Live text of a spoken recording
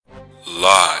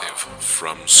Live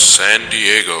from San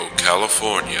Diego,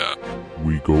 California.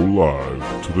 We go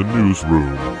live to the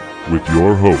newsroom with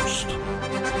your host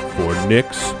for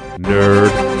Nick's Nerd.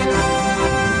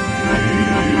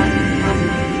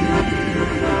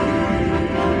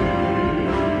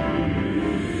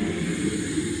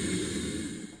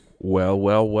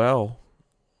 Well.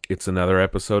 It's another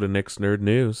episode of Nick's Nerd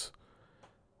News.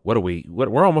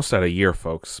 We're almost at a year,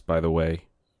 folks, by the way.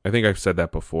 I think I've said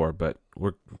that before, but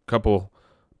we're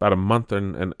about a month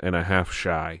and a half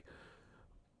shy.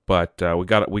 But we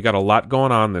got a lot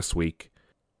going on this week.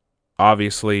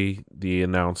 Obviously, the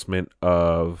announcement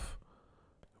of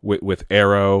with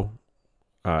Arrow,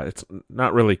 it's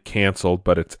not really canceled,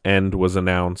 but its end was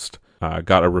announced.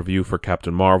 Got a review for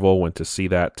Captain Marvel. Went to see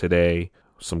that today.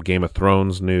 Some Game of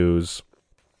Thrones news.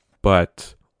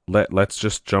 But let's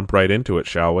just jump right into it,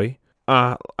 shall we?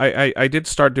 I did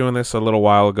start doing this a little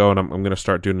while ago, and I'm going to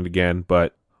start doing it again,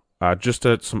 but just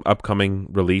some upcoming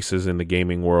releases in the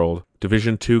gaming world.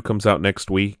 Division 2 comes out next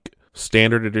week.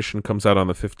 Standard Edition comes out on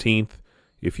the 15th.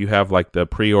 If you have like the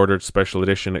pre-ordered Special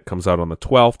Edition, it comes out on the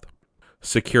 12th.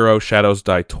 Sekiro Shadows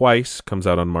Die Twice comes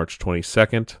out on March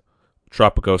 22nd.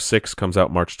 Tropico 6 comes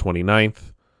out March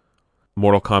 29th.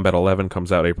 Mortal Kombat 11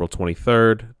 comes out April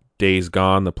 23rd. Days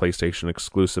Gone, the PlayStation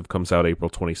exclusive, comes out April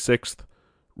 26th.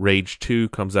 Rage 2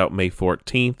 comes out May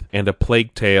 14th. And A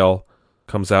Plague Tale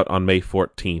comes out on May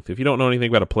 14th. If you don't know anything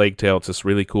about A Plague Tale, it's this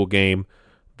really cool game.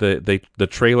 The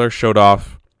trailer showed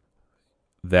off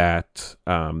that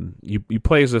you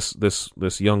play as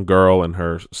this young girl and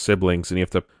her siblings, and you have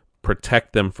to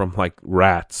protect them from like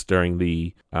rats during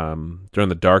the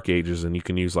Dark Ages, and you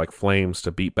can use like flames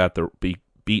to beat back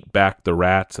the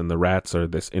rats, and the rats are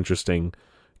this interesting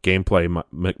gameplay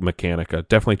mechanica.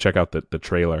 Definitely check out the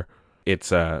trailer.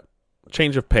 It's a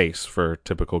change of pace for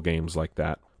typical games like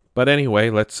that. But anyway,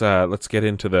 let's get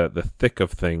into the thick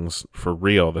of things for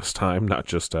real this time, not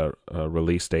just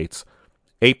release dates.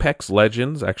 Apex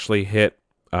Legends actually hit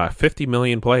 50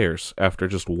 million players after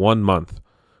just 1 month,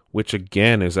 which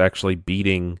again is actually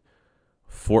beating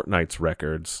Fortnite's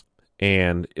records.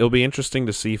 And it'll be interesting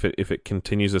to see if it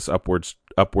continues this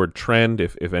upward trend,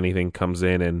 if anything comes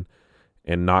in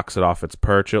and knocks it off its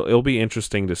perch. It'll be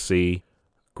interesting to see.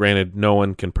 Granted, no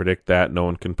one can predict that. No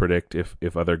one can predict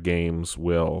if other games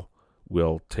will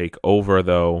take over,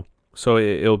 though. So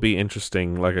it'll be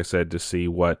interesting, like I said, to see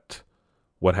what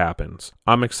happens.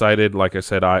 I'm excited. Like I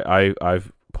said,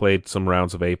 I've played some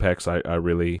rounds of Apex. I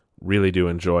really, really do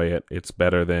enjoy it. It's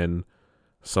better than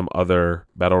some other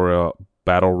battle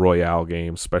royale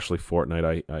games, especially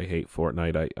Fortnite. I hate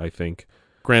Fortnite. I think.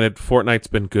 Granted, Fortnite's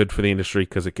been good for the industry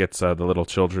because it gets the little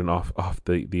children off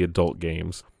the adult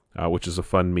games, which is a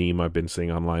fun meme I've been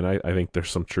seeing online. I think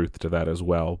there's some truth to that as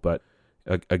well. But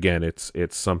again, it's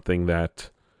something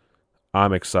that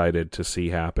I'm excited to see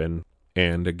happen.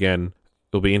 And again,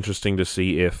 it'll be interesting to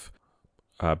see if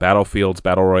Battlefield's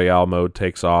Battle Royale mode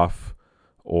takes off,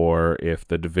 or if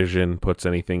the Division puts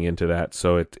anything into that.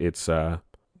 So it's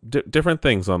different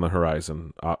things on the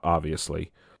horizon,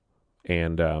 obviously.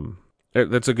 And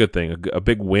that's a good thing. A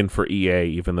big win for EA,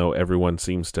 even though everyone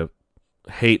seems to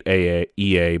hate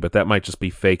EA, but that might just be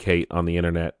fake hate on the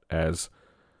internet as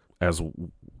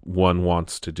one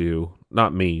wants to do.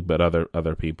 Not me, but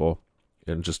other people,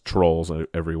 and just trolls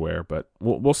everywhere. But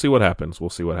we'll see what happens.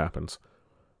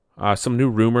 Some new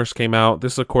rumors came out.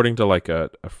 This is according to like a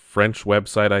French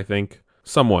website, I think.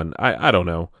 Someone, I don't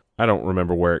know. I don't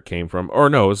remember where it came from. Or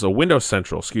no, it was a Windows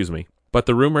Central, excuse me. But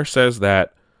the rumor says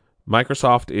that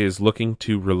Microsoft is looking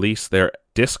to release their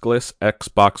diskless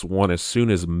Xbox One as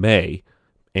soon as May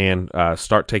and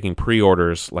start taking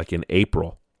pre-orders like in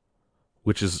April,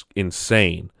 which is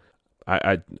insane.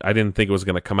 I didn't think it was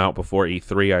going to come out before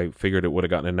E3. I figured it would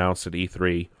have gotten announced at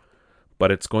E3.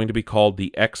 But it's going to be called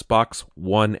the Xbox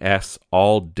One S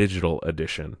All Digital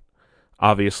Edition.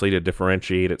 Obviously to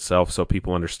differentiate itself so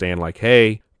people understand like,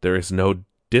 hey, there is no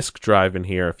disk drive in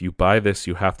here. If you buy this,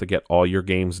 you have to get all your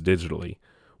games digitally.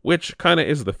 Which kind of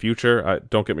is the future.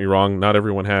 Don't get me wrong. Not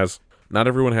everyone has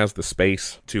the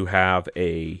space to have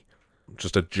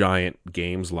just a giant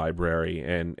games library,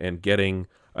 and getting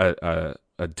a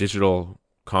digital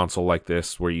console like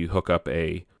this where you hook up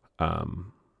like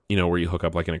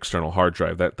an external hard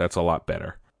drive. That's a lot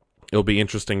better. It'll be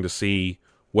interesting to see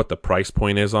what the price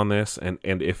point is on this, and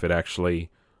if it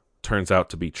actually turns out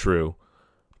to be true.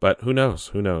 But who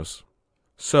knows?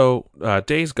 So,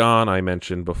 Days Gone, I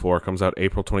mentioned before, comes out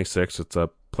April 26th. It's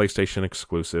a PlayStation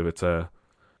exclusive.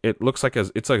 It looks like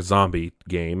it's a zombie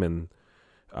game, and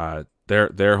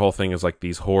their whole thing is like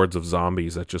these hordes of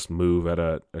zombies that just move at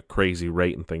a crazy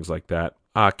rate and things like that.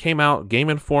 came out, Game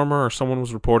Informer or someone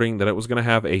was reporting that it was going to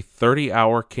have a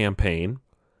 30-hour campaign,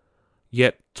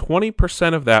 yet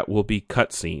 20% of that will be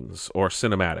cutscenes or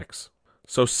cinematics.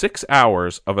 So 6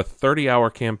 hours of a 30-hour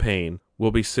campaign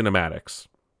will be cinematics.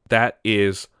 That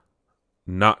is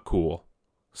not cool.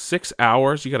 6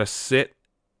 hours, you got to sit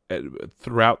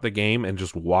throughout the game and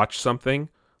just watch something?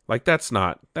 Like, that's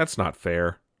not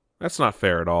fair. That's not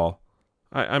fair at all.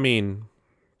 I mean,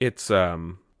 it's, I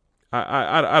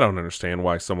don't understand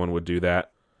why someone would do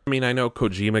that. I mean, I know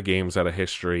Kojima games had a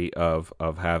history of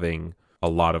having a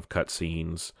lot of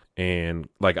cutscenes, and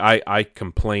like I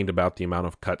complained about the amount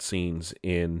of cutscenes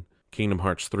in Kingdom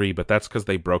Hearts 3, but that's because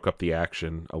they broke up the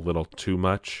action a little too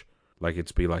much. Like,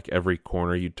 it'd be like every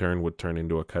corner you turn would turn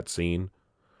into a cutscene.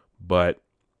 But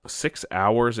 6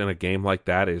 hours in a game like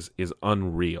that is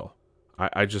unreal.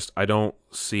 I don't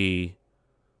see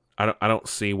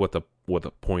what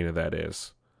the point of that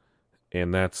is.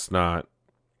 And that's not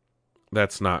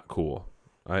cool.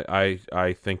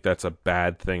 I think that's a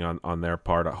bad thing on their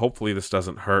part. Hopefully this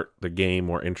doesn't hurt the game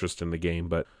or interest in the game,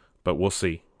 but we'll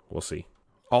see. We'll see.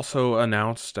 Also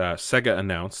announced, Sega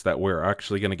announced that we're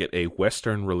actually going to get a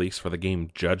Western release for the game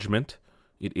Judgment.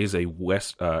 It is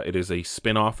a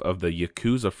spin-off of the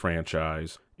Yakuza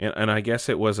franchise. And I guess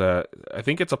I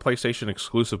think it's a PlayStation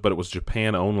exclusive, but it was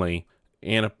Japan only.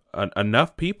 And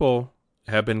enough people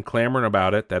have been clamoring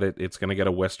about it that it's going to get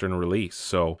a Western release.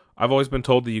 So I've always been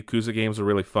told the Yakuza games are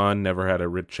really fun. Never had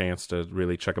a chance to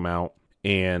really check them out.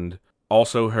 And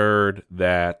also heard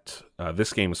that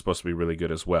this game is supposed to be really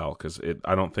good as well, because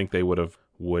I don't think they would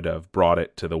have brought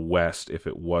it to the West if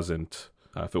it wasn't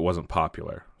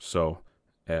popular. So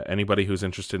anybody who's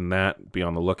interested in that, be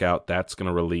on the lookout. That's going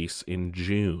to release in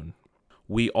June.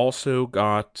 We also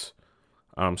got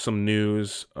some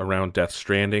news around Death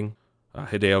Stranding.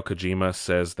 Hideo Kojima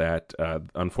says that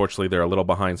unfortunately they're a little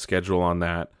behind schedule on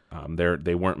that.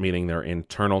 They weren't meeting their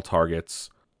internal targets.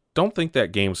 Don't think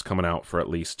that game's coming out for at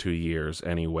least 2 years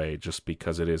anyway, just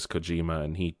because it is Kojima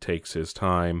and he takes his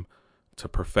time to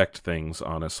perfect things,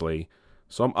 honestly.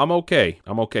 So I'm okay.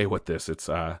 I'm okay with this. It's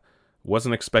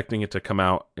wasn't expecting it to come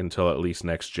out until at least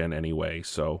next gen anyway,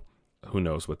 so who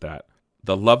knows with that.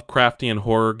 The Lovecraftian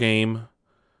horror game,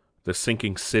 The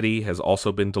Sinking City, has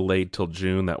also been delayed till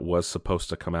June. That was supposed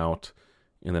to come out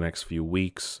in the next few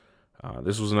weeks.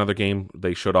 This was another game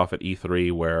they showed off at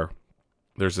E3 where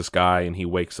there's this guy and he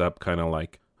wakes up kind of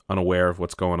like unaware of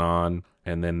what's going on,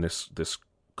 and then this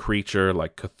creature,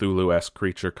 like Cthulhu-esque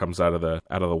creature, comes out of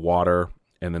the water,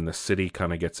 and then the city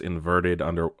kind of gets inverted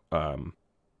under.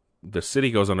 The city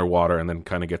goes underwater and then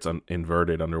kind of gets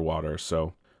inverted underwater.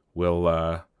 So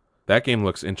that game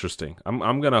looks interesting.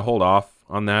 I'm gonna hold off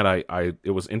on that.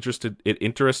 It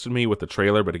interested me with the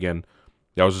trailer, but again,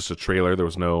 that was just a trailer. There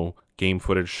was no game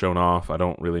footage shown off. I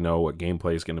don't really know what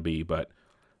gameplay is going to be, but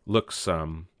looks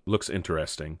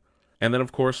interesting. And then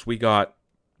of course we got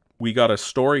a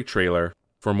story trailer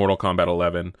for Mortal Kombat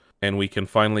 11, and we can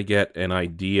finally get an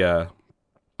idea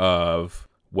of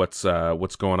what's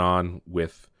going on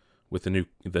with the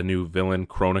new villain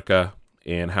Kronika,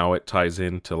 and how it ties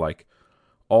into like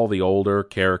all the older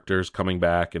characters coming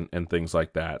back and things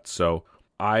like that. So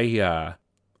I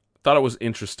thought it was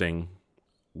interesting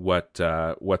what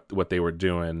they were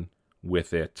doing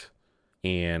with it,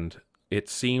 and it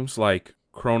seems like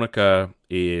Kronika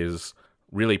is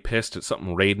really pissed at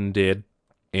something Raiden did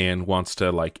and wants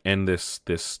to like end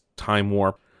this time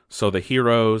warp. So the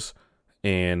heroes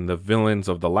and the villains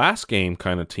of the last game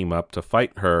kind of team up to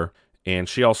fight her, and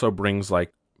she also brings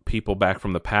like people back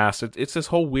from the past. It's this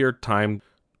whole weird time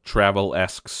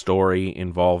travel-esque story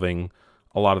involving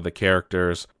a lot of the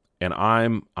characters, and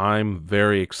I'm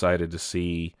very excited to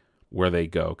see where they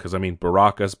go, because I mean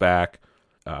Baraka's back,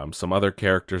 some other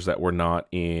characters that were not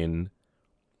in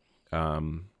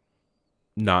 10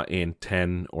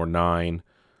 or 9,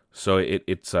 so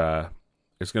it's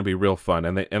going to be real fun.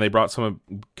 And they brought some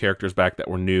characters back that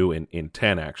were new in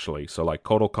 10, actually. So like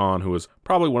Kotal Khan, who was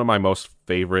probably one of my most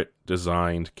favorite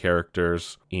designed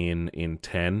characters in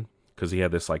 10, because he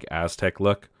had this like Aztec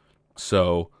look.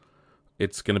 So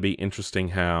it's going to be interesting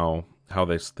how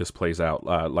this plays out.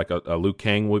 Like a Liu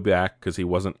Kang will be back because he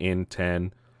wasn't in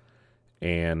 10,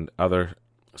 and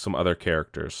some other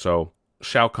characters. So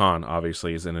Shao Kahn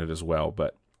obviously is in it as well,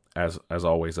 but as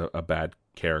always a bad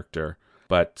character.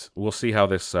 But we'll see how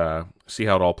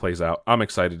it all plays out. I'm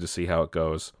excited to see how it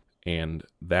goes, and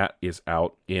that is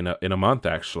out in a month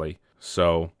actually.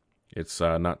 So it's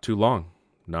not too long.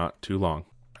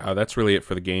 That's really it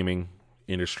for the gaming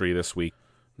industry this week.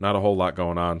 Not a whole lot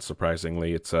going on,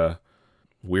 surprisingly. It's a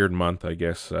weird month, I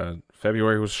guess.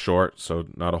 February was short, so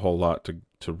not a whole lot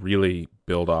to really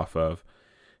build off of.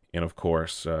 And of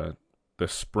course, the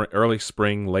early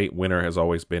spring, late winter has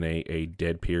always been a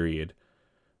dead period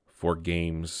for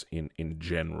games in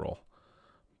general.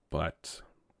 But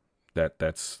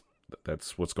that's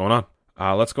what's going on.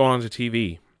 Let's go on to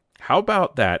TV. How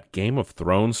about that Game of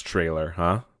Thrones trailer,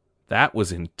 huh? That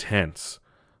was intense.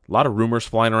 A lot of rumors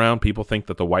flying around. People think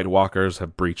that the White Walkers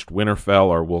have breached Winterfell,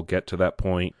 or will get to that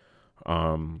point.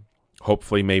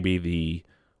 Hopefully, maybe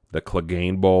the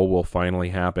Clegane Bowl will finally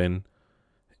happen,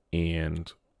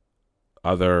 and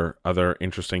other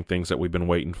interesting things that we've been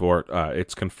waiting for.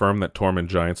 It's confirmed that Tormund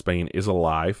Giantsbane is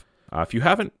alive. If you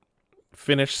haven't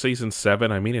finished season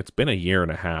 7, I mean, it's been a year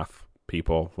and a half.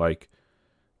 People, like,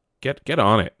 get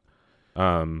on it.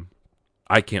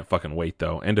 I can't fucking wait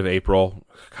though. End of April.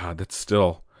 God, that's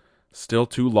still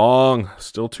too long.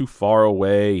 Still too far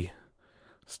away.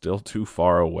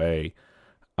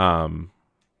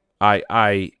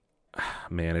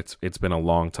 Man, it's been a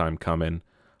long time coming.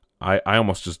 I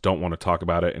almost just don't want to talk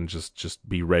about it and just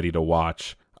be ready to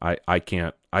watch. I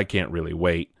can't really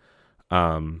wait.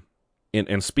 And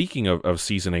speaking of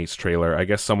season 8's trailer, I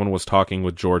guess someone was talking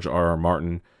with George R.R.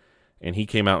 Martin, and he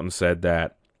came out and said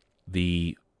that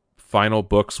the final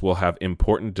books will have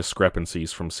important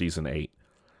discrepancies from season 8.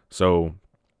 So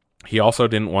he also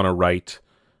didn't want to write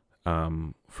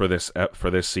for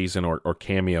this season or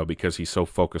cameo, because he's so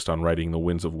focused on writing The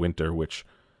Winds of Winter, which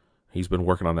he's been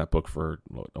working on that book for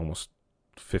almost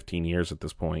 15 years at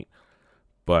this point.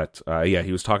 But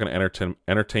he was talking to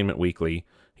Entertainment Weekly.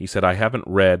 He said, "I haven't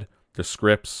read the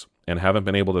scripts and haven't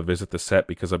been able to visit the set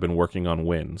because I've been working on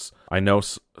Winds. I know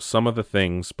some of the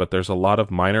things, but there's a lot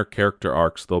of minor character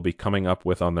arcs they'll be coming up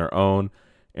with on their own,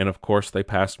 and of course they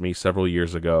passed me several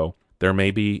years ago. There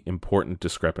may be important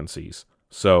discrepancies."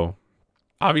 So,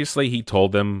 obviously he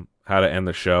told them how to end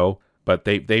the show, but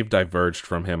they've diverged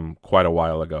from him quite a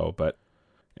while ago. But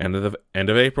end of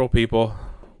April, people,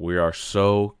 we are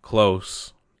so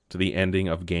close to the ending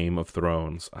of Game of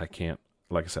Thrones. I can't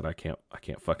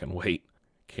fucking wait.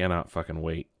 Cannot fucking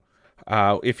wait.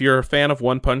 If you're a fan of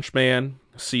One Punch Man,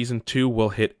 Season 2 will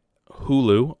hit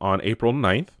Hulu on April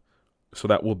 9th. So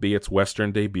that will be its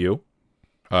Western debut.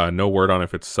 No word on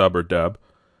if it's sub or dub.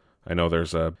 I know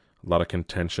there's a lot of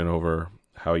contention over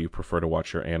how you prefer to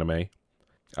watch your anime.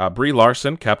 Brie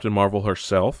Larson, Captain Marvel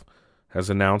herself, has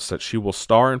announced that she will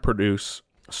star in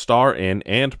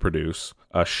and produce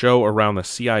a show around the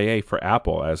CIA for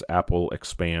Apple, as Apple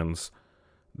expands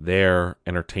their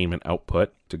entertainment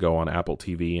output to go on Apple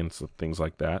TV and things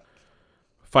like that.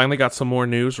 Finally got some more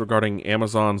news regarding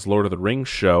Amazon's Lord of the Rings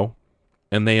show,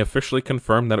 and they officially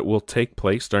confirmed that it will take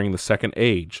place during the Second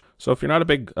Age. So if you're not a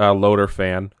big Loader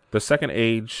fan, the Second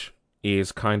Age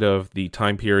is kind of the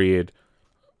time period,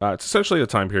 it's essentially the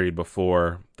time period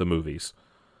before the movies.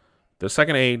 The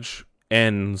Second Age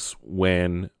ends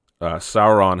when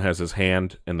Sauron has his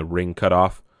hand and the ring cut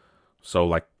off, so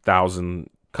like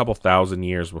couple thousand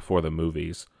years before the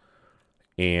movies.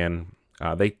 And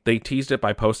they teased it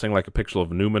by posting like a picture of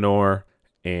Numenor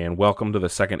and welcome to the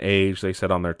Second Age, they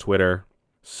said on their Twitter.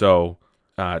 So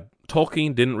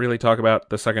Tolkien didn't really talk about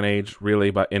the Second Age really,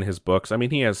 but in his books, I mean,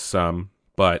 he has some,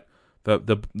 but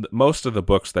the most of the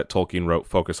books that Tolkien wrote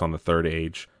focus on the Third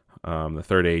Age. The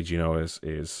Third Age,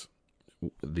 is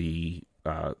the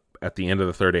at the end of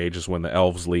the Third Age is when the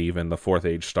elves leave and the Fourth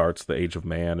Age starts, the Age of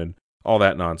Man and all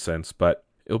that nonsense. But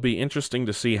it'll be interesting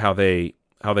to see how they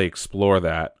explore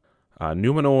that.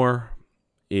 Numenor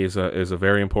is a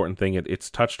very important thing. It's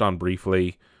touched on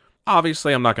briefly.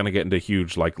 Obviously, I'm not going to get into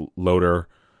huge like Loader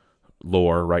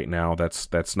lore right now.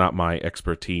 That's not my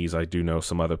expertise. I do know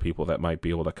some other people that might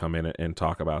be able to come in and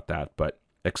talk about that, but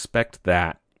expect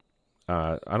that.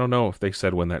 I don't know if they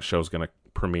said when that show's going to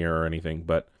premiere or anything,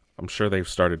 but I'm sure they've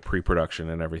started pre-production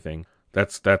and everything.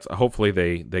 That's hopefully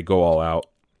they go all out.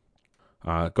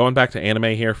 Going back to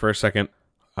anime here for a second,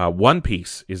 One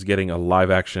Piece is getting a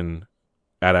live-action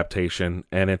adaptation,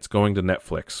 and it's going to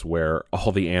Netflix, where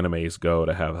all the animes go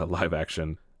to have a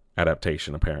live-action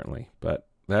adaptation, apparently. But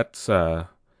that's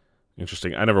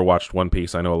interesting. I never watched One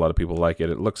Piece. I know a lot of people like it.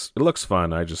 It looks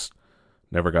fun. I just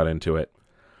never got into it.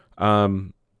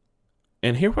 And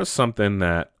here was something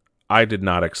that I did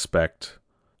not expect.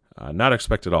 Not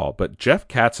expect at all. But Jeff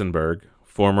Katzenberg,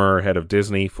 former head of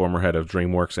Disney, former head of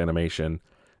DreamWorks Animation,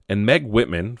 and Meg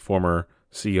Whitman, former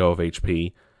CEO of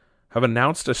HP, have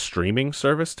announced a streaming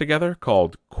service together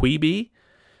called Quibi,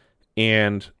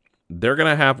 and they're going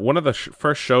to have, one of the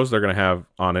first shows they're going to have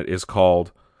on it is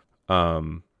called,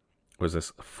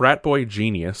 Frat Boy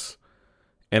Genius,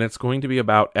 and it's going to be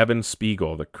about Evan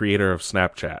Spiegel, the creator of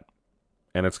Snapchat,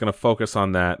 and it's going to focus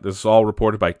on that. This is all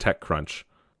reported by TechCrunch.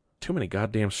 Too many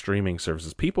goddamn streaming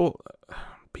services. People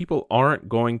people aren't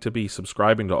going to be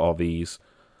subscribing to all these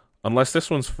unless this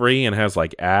one's free and has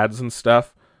like ads and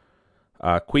stuff.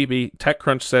 Quibi,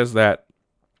 TechCrunch says that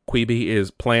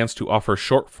Quibi plans to offer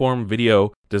short-form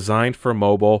video designed for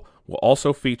mobile. Will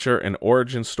also feature an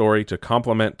origin story to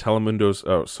complement Telemundo's.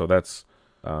 Oh, so that's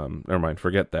never mind.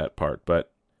 Forget that part.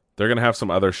 But they're gonna have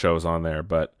some other shows on there.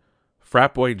 But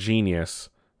Frat Boy Genius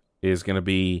is gonna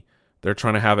be. They're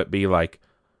trying to have it be like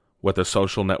what the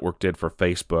Social Network did for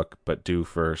Facebook, but do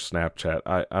for Snapchat.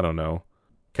 I don't know.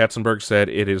 Katzenberg said,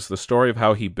 it is the story of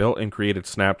how he built and created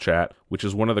Snapchat, which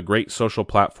is one of the great social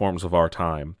platforms of our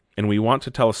time. And we want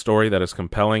to tell a story that is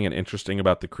compelling and interesting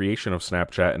about the creation of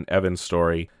Snapchat and Evan's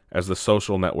story as the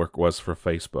Social Network was for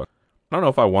Facebook. I don't know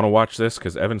if I want to watch this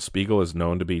because Evan Spiegel is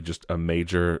known to be just a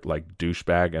major like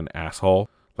douchebag and asshole.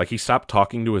 Like he stopped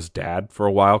talking to his dad for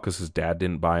a while because his dad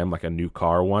didn't buy him like a new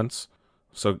car once.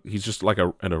 So he's just like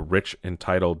a rich,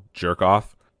 entitled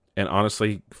jerk-off. And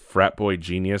honestly, Frat Boy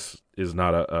Genius is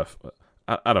not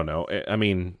I don't know. I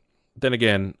mean, then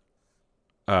again,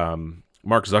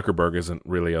 Mark Zuckerberg isn't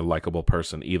really a likable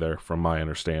person either, from my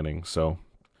understanding. So,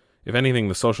 if anything,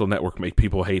 the Social Network made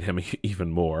people hate him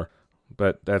even more.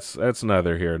 But that's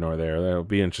neither here nor there. It'll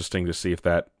be interesting to see if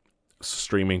that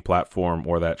streaming platform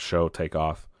or that show take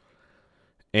off.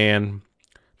 And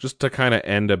just to kind of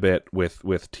end a bit with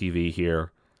TV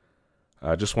here,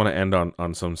 I just want to end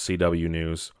on some CW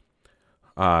news.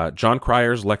 John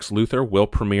Cryer's Lex Luthor will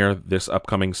premiere this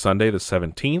upcoming Sunday, the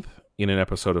 17th, in an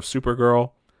episode of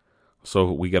Supergirl.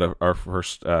 So we get our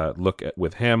first look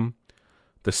with him.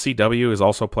 The CW is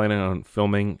also planning on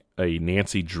filming a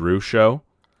Nancy Drew show.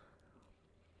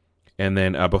 And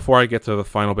then before I get to the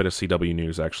final bit of CW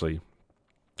news, actually,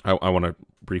 I want to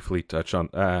briefly touch on...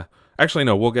 actually,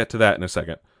 no, we'll get to that in a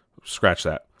second. Scratch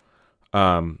that.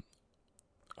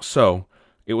 So,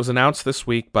 it was announced this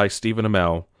week by Stephen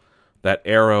Amell that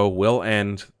Arrow will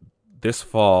end this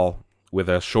fall with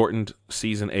a shortened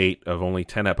season 8 of only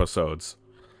 10 episodes.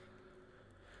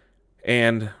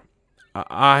 And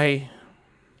I'm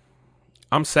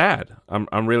sad.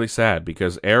 I'm really sad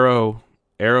because Arrow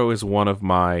is one of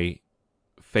my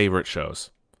favorite shows.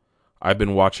 I've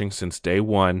been watching since day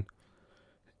one,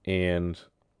 and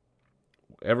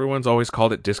everyone's always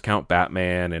called it Discount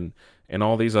Batman and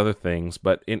all these other things,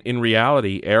 but in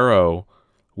reality, Arrow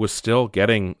was still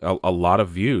getting a lot of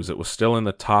views. It was still in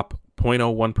the top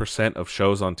 0.01% of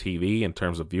shows on TV in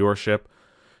terms of viewership.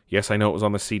 Yes, I know it was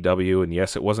on the CW, and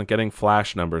yes, it wasn't getting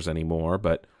Flash numbers anymore,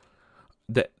 but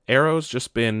the Arrow's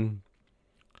just been...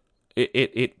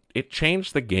 It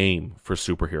changed the game for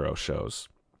superhero shows.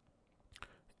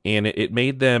 And it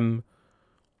made them...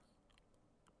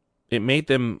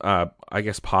 I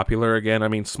guess, popular again. I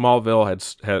mean, Smallville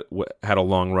had a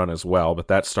long run as well, but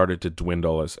that started to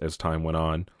dwindle as time went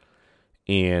on.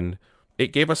 And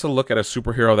it gave us a look at a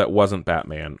superhero that wasn't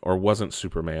Batman or wasn't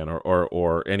Superman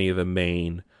or any of the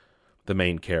main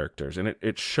characters. And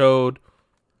it showed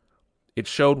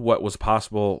what was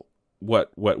possible,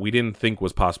 what we didn't think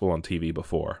was possible on TV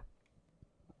before.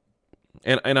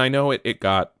 And I know it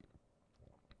got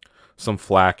some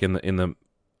flack in the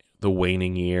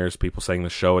waning years, people saying the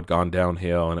show had gone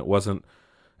downhill and it wasn't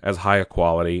as high a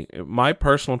quality. In my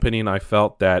personal opinion, I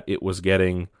felt that it was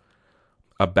getting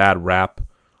a bad rap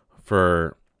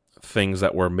for things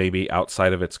that were maybe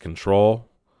outside of its control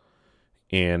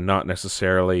and not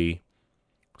necessarily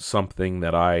something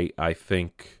that I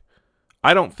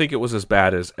don't think it was as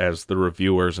bad as the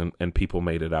reviewers and people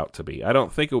made it out to be. I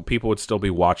don't think people would still be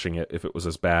watching it if it was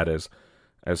as bad as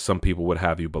some people would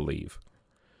have you believe.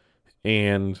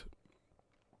 And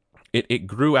it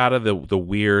grew out of the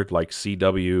weird like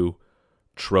CW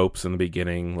tropes in the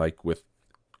beginning, like with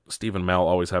Stephen Amell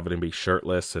always having to be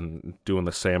shirtless and doing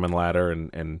the salmon ladder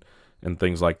and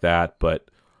things like that. But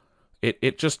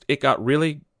it got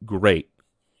really great,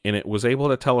 and it was able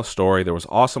to tell a story. There was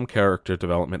awesome character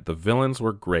development. The villains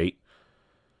were great.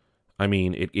 I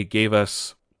mean, it gave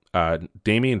us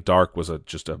Damien Dark was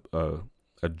just a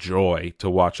joy to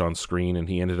watch on screen, and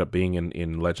he ended up being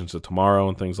in Legends of Tomorrow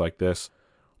and things like this.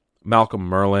 Malcolm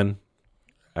Merlyn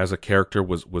as a character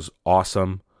was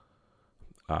awesome.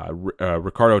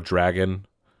 Ricardo Dragon,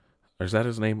 or is that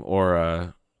his name?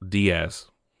 Or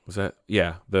Diaz? Was that?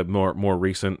 Yeah, the more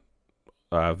recent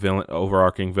villain,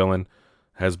 overarching villain,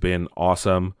 has been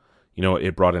awesome. You know,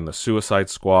 it brought in the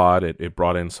Suicide Squad. It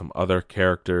brought in some other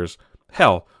characters.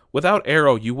 Hell, without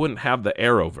Arrow, you wouldn't have the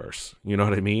Arrowverse. You know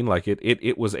what I mean? Like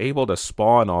it was able to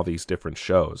spawn all these different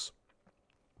shows.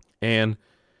 And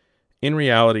in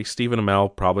reality, Stephen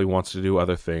Amell probably wants to do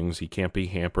other things. He can't be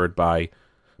hampered by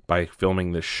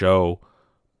filming this show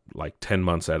like 10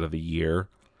 months out of the year.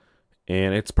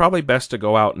 And it's probably best to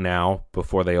go out now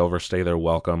before they overstay their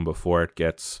welcome, before it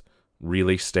gets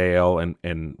really stale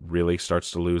and really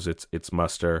starts to lose its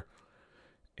muster.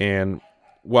 And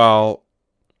while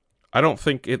I don't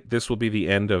think this will be the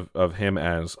end of him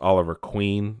as Oliver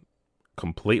Queen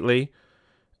completely,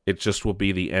 it just will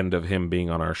be the end of him being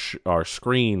on our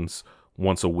screens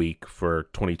once a week for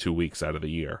 22 weeks out of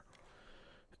the year.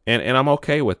 And I'm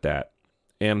okay with that.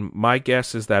 And my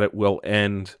guess is that it will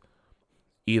end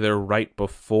either right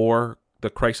before the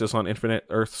Crisis on Infinite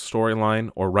Earth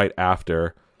storyline or right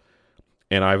after.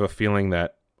 And I have a feeling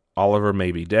that Oliver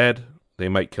may be dead. They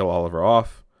might kill Oliver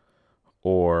off,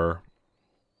 or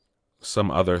some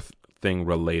other thing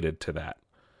related to that.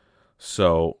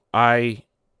 So I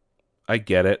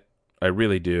get it. I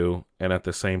really do. And at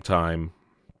the same time,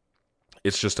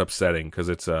 it's just upsetting because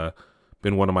it's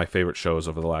been one of my favorite shows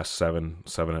over the last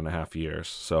 7.5 years.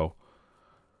 So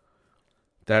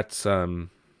that's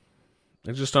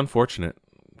it's just unfortunate.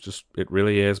 It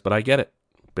really is, but I get it.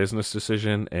 Business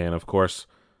decision, and of course,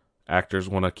 actors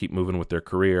want to keep moving with their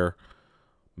career.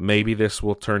 Maybe this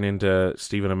will turn into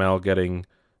Stephen Amell getting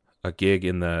a gig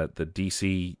in the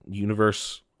DC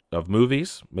universe of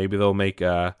movies. Maybe they'll make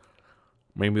an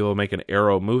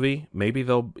Arrow movie. Maybe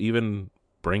they'll even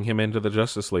bring him into the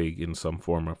Justice League in some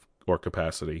form or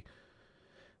capacity.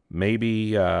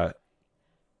 Maybe,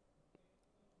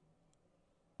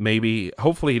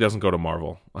 hopefully he doesn't go to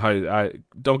Marvel. I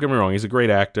don't get me wrong, he's a great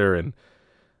actor and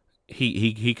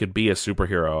he could be a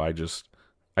superhero.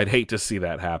 I'd hate to see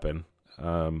that happen.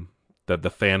 That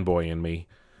the fanboy in me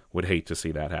would hate to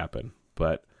see that happen.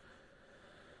 But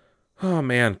oh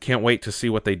man, can't wait to see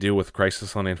what they do with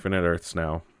Crisis on Infinite Earths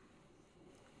now.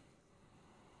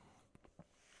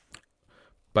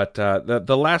 But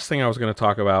the last thing I was going to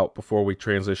talk about before we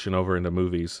transition over into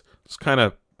movies, this kind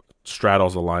of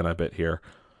straddles the line a bit here.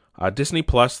 Disney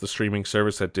Plus, the streaming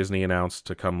service that Disney announced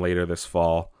to come later this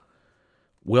fall,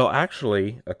 will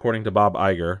actually, according to Bob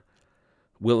Iger,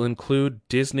 will include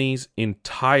Disney's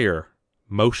entire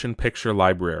motion picture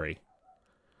library.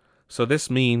 So this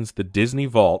means the Disney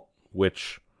Vault,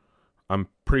 which I'm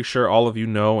pretty sure all of you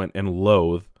know and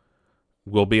loathe,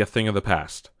 will be a thing of the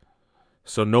past.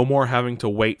 So no more having to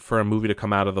wait for a movie to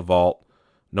come out of the vault.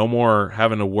 No more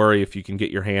having to worry if you can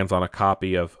get your hands on a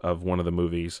copy of one of the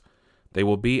movies. They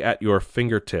will be at your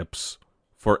fingertips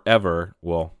forever,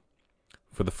 well,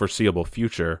 for the foreseeable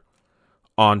future,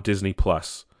 on Disney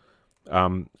Plus.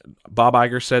 Bob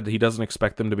Iger said that he doesn't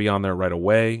expect them to be on there right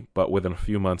away, but within a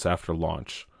few months after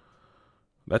launch.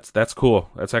 That's cool.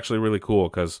 That's actually really cool,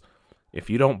 because if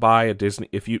you don't buy a Disney,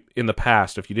 if you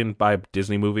didn't buy a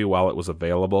Disney movie while it was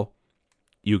available,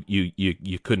 you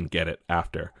couldn't get it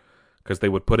after, because they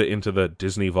would put it into the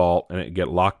Disney Vault and it'd get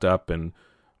locked up and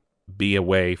be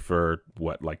away for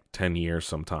 10 years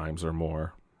sometimes or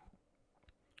more.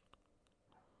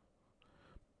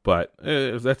 But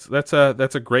that's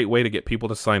a great way to get people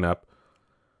to sign up,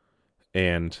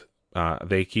 and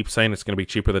they keep saying it's going to be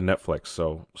cheaper than Netflix.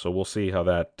 So we'll see how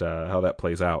that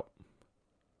plays out.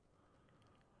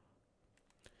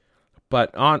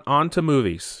 But on to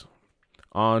movies.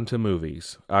 On to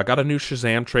movies. Got a new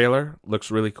Shazam trailer.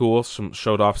 Looks really cool.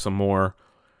 Showed off some more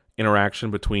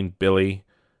interaction between Billy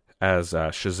as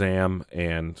Shazam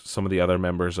and some of the other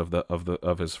members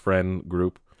of his friend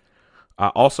group.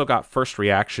 Also got first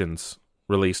reactions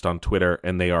released on Twitter,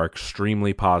 and they are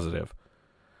extremely positive.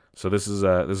 So this is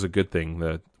a good thing.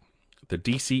 The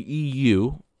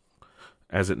DCEU,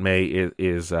 as it may,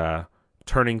 is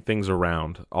turning things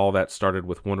around. All that started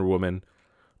with Wonder Woman.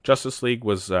 Justice League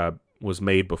was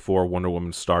made before Wonder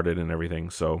Woman started and everything,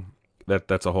 so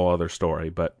that's a whole other story.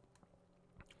 But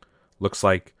looks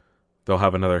like they'll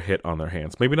have another hit on their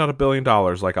hands. Maybe not $1 billion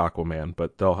like Aquaman,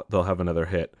 but they'll have another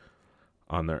hit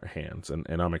on their hands, and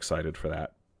I'm excited for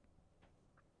that.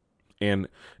 And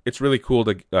it's really cool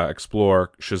to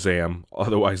explore Shazam,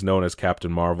 otherwise known as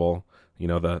Captain Marvel,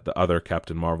 the other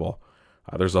Captain Marvel.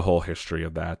 There's a whole history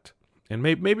of that. And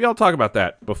maybe I'll talk about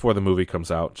that before the movie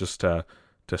comes out, just to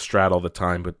straddle the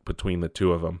time between the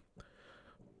two of them.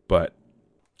 But,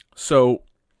 so,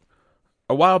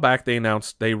 a while back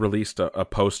they released a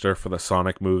poster for the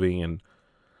Sonic movie, and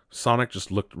Sonic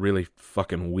just looked really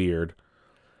fucking weird.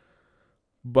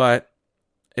 But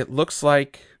it looks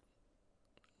like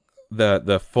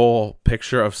the full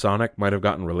picture of Sonic might have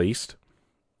gotten released.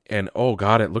 And oh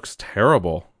god, it looks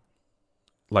terrible.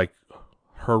 Like,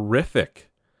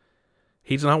 horrific.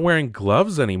 He's not wearing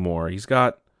gloves anymore. He's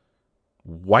got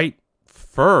white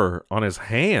fur on his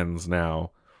hands now.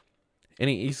 And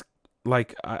he's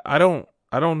like, I don't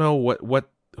know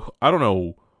I don't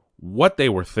know what they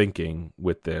were thinking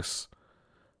with this.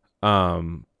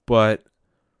 But but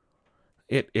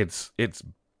it's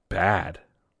bad.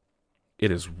 It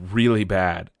is really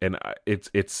bad, and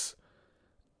it's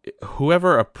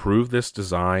whoever approved this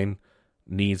design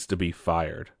needs to be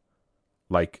fired,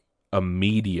 like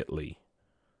immediately.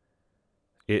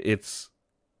 It's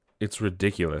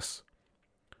ridiculous,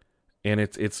 and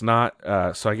it's not.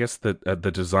 So I guess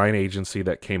the design agency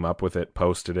that came up with it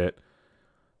posted it.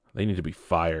 They need to be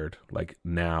fired, like,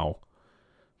 now.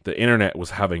 The internet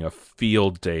was having a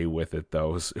field day with it,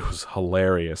 though. It was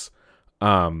hilarious.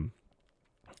 But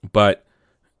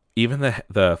even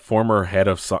the former head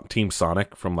of Team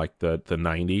Sonic from, like, the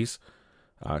 90s,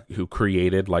 who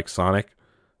created, like, Sonic,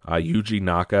 Yuji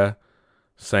Naka,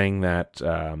 saying that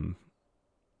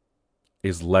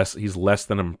he's less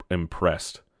than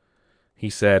impressed. He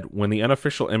said, "When the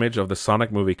unofficial image of the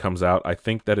Sonic movie comes out, I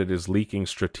think that it is leaking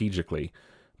strategically.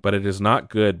 But it is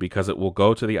not good because it will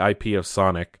go to the IP of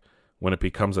Sonic when it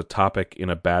becomes a topic in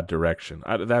a bad direction."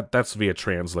 That's via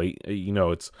translate.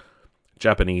 It's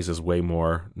Japanese is way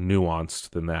more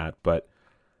nuanced than that. But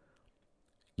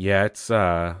yeah, it's.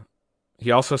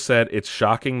 He also said it's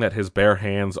shocking that his bare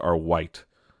hands are white.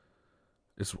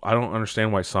 I don't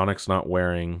understand why Sonic's not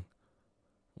wearing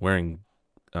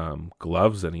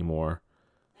gloves anymore.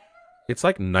 It's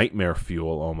like nightmare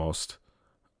fuel almost.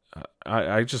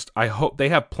 I hope they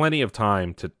have plenty of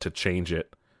time to change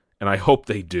it, and I hope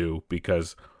they do,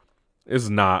 because it's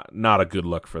not a good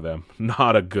look for them.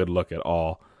 Not a good look at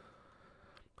all.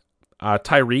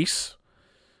 Tyrese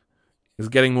is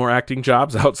getting more acting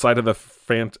jobs outside of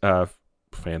the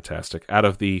fantastic out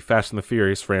of the Fast and the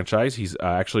Furious franchise. He's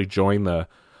actually joined the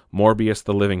Morbius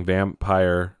the Living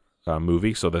Vampire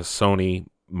movie, so the Sony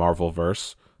Marvel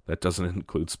verse that doesn't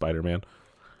include Spider-Man.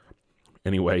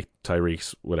 Anyway,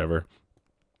 Tyrese, whatever.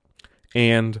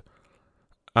 And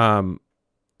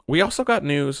we also got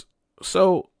news.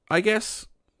 So I guess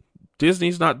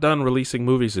Disney's not done releasing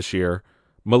movies this year.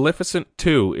 Maleficent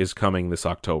 2 is coming this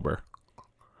October.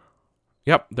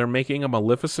 Yep, they're making a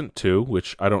Maleficent 2,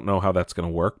 which I don't know how that's going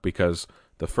to work, because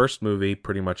the first movie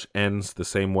pretty much ends the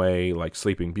same way like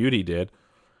Sleeping Beauty did.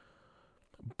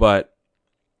 But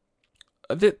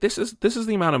this is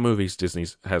the amount of movies Disney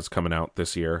has coming out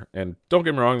this year, and don't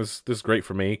get me wrong, this is great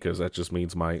for me, because that just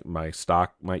means my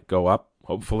stock might go up,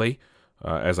 hopefully.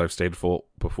 As I've stated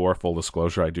before, full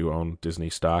disclosure, I do own Disney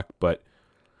stock. But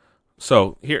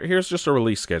so here's just a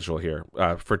release schedule here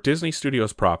for Disney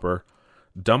Studios proper.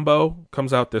 Dumbo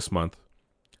comes out this month.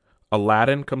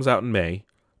 Aladdin comes out in May.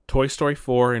 Toy Story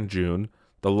 4 in June.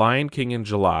 The Lion King in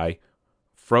July.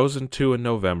 Frozen 2 in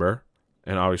November,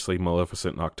 and obviously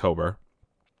Maleficent in October.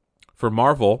 For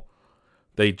Marvel,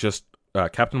 they just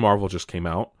Captain Marvel just came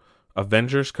out.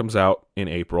 Avengers comes out in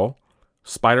April.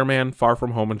 Spider-Man Far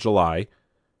From Home in July.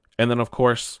 And then, of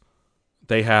course,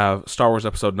 they have Star Wars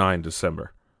Episode 9 in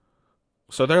December.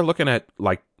 So they're looking at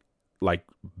like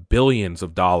billions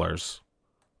of dollars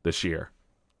this year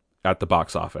at the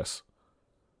box office.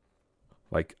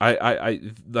 Like I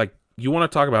you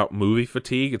want to talk about movie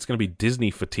fatigue? It's going to be Disney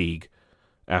fatigue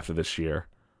after this year.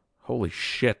 Holy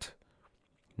shit.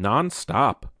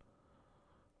 Non-stop.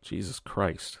 Jesus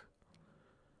Christ.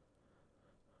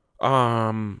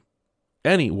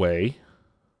 Anyway,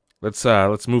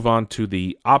 let's move on to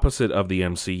the opposite of the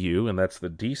MCU, and that's the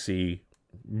DC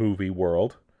movie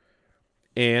world.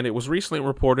 And it was recently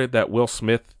reported that Will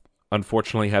Smith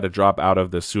unfortunately had to drop out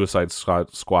of the Suicide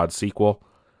Squad sequel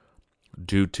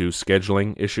due to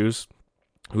scheduling issues.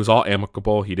 It was all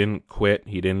amicable. He didn't quit.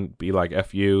 He didn't be like,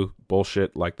 F you,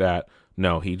 bullshit like that.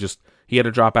 No, he had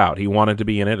to drop out. He wanted to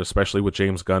be in it, especially with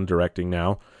James Gunn directing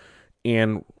now.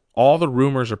 And all the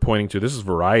rumors are pointing to, this is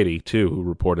Variety too, who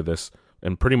reported this,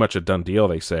 and pretty much a done deal,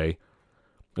 they say.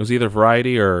 It was either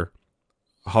Variety or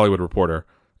Hollywood Reporter.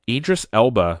 Idris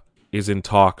Elba is in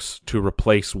talks to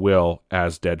replace Will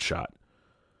as Deadshot.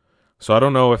 So I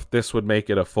don't know if this would make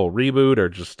it a full reboot or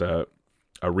just a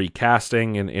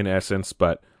recasting in essence,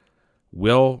 but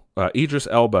Idris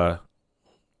Elba,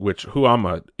 who I'm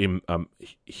a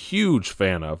huge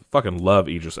fan of, fucking love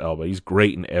Idris Elba. He's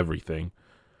great in everything.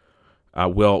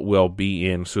 Will be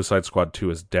in Suicide Squad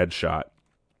 2 as Deadshot.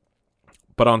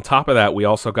 But on top of that, we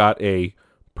also got a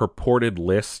purported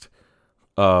list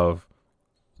of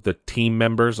the team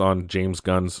members on James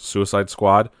Gunn's Suicide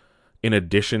Squad, in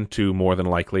addition to more than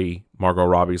likely Margot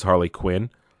Robbie's Harley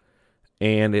Quinn.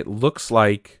 And it looks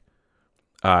like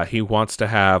he wants to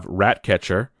have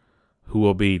Ratcatcher, who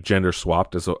will be gender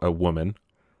swapped as a woman.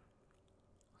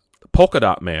 Polka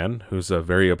Dot Man, who's a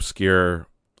very obscure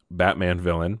Batman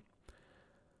villain.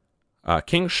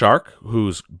 King Shark,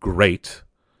 who's great.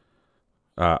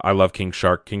 I love King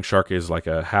Shark. King Shark is like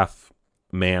a half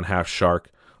man, half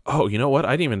shark. Oh, you know what?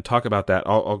 I didn't even talk about that.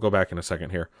 I'll go back in a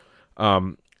second here.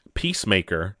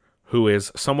 Peacemaker, who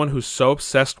is someone who's so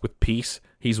obsessed with peace,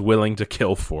 he's willing to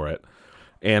kill for it.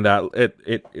 And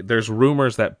there's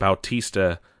rumors that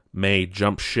Bautista may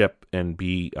jump ship and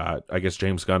be. I guess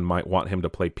James Gunn might want him to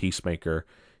play Peacemaker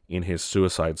in his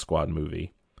Suicide Squad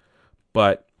movie.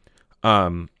 But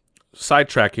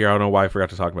sidetrack here. I don't know why I forgot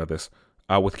to talk about this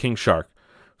with King Shark.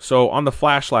 So on the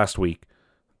Flash last week,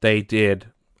 they did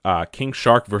King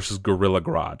Shark versus Gorilla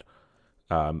Grodd,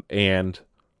 and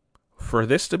for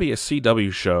this to be a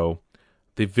CW show,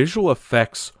 the visual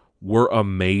effects were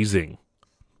amazing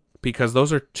because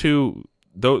those are two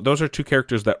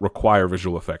characters that require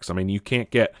visual effects. I mean, you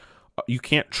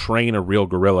can't train a real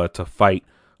gorilla to fight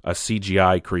a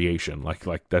CGI creation.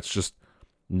 Like that's just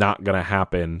not gonna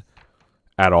happen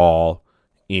at all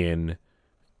in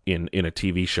a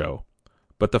TV show.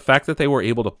 But the fact that they were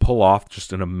able to pull off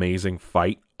just an amazing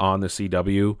fight on the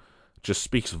CW just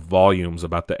speaks volumes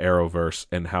about the Arrowverse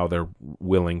and how they're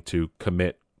willing to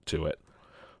commit to it.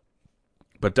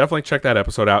 But definitely check that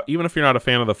episode out. Even if you're not a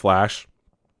fan of The Flash,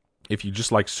 if you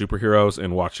just like superheroes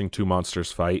and watching two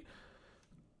monsters fight,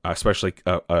 especially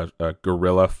a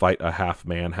gorilla fight a half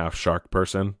man, half shark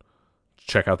person,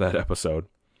 check out that episode.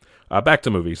 Back to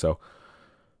movies, though.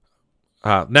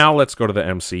 Now let's go to the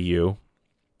MCU.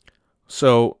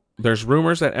 So there's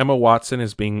rumors that Emma Watson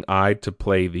is being eyed to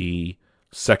play the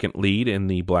second lead in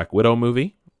the Black Widow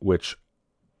movie, which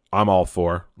I'm all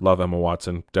for. Love Emma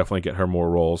Watson. Definitely get her more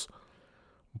roles.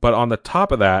 But on the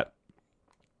top of that,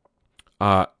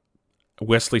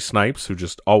 Wesley Snipes, who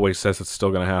just always says it's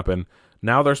still going to happen,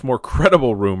 now there's more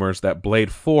credible rumors that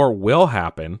Blade 4 will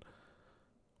happen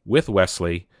with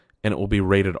Wesley, and it will be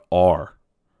rated R.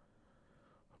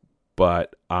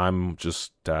 But I'm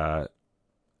just...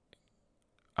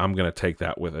 I'm going to take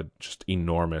that with a just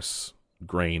enormous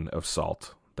grain of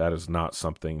salt. That is not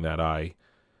something that I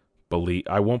believe.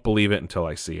 I won't believe it until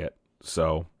I see it.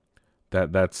 So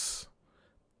that's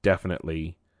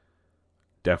definitely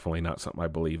not something I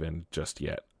believe in just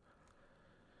yet.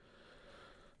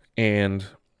 And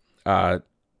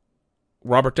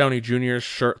Robert Downey Jr.'s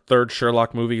third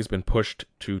Sherlock movie has been pushed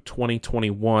to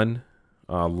 2021,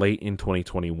 late in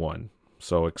 2021.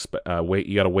 So wait,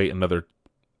 you got to wait another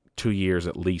 2 years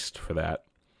at least for that.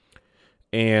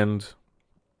 And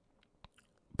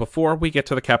before we get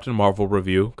to the Captain Marvel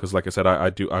review, because like I said, I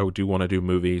do want to do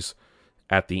movies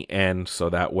at the end, so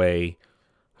that way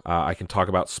I can talk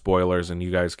about spoilers and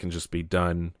you guys can just be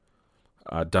done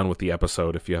with the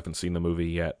episode if you haven't seen the movie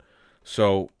yet.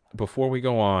 So before we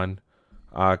go on,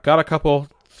 got a couple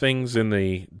things in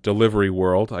the delivery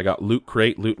world. I got Loot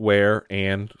Crate, Lootware,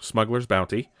 and Smuggler's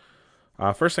Bounty.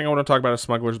 First thing I want to talk about is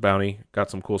Smuggler's Bounty. Got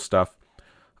some cool stuff.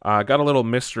 Got a little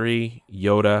mystery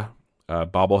Yoda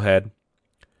bobblehead,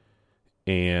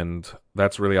 and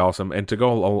that's really awesome. And to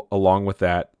go along with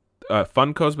that,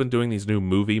 Funko's been doing these new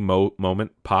movie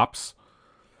moment pops,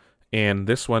 and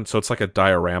this one, so it's like a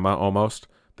diorama almost.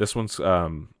 This one's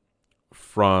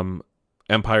from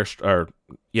Empire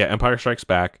Strikes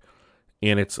Back,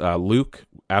 and it's Luke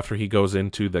after he goes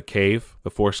into the cave,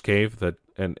 the Force cave,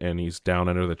 and he's down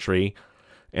under the tree.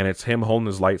 And it's him holding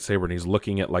his lightsaber, and he's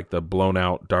looking at like the blown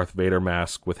out Darth Vader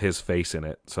mask with his face in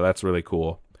it. So that's really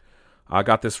cool. I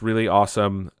got this really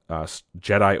awesome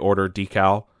Jedi Order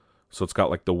decal. So it's got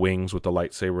like the wings with the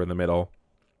lightsaber in the middle.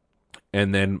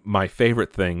 And then my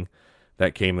favorite thing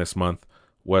that came this month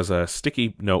was a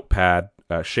sticky notepad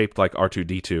shaped like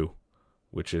R2-D2,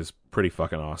 which is pretty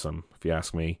fucking awesome, if you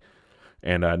ask me.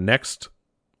 And the next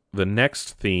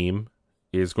theme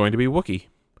is going to be Wookiee. It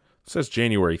says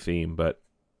January theme, but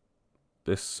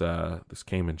this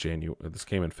came in January. This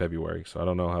came in February, so I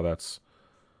don't know how that's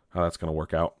going to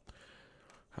work out.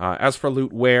 As for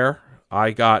Lootware,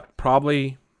 I got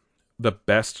probably the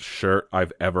best shirt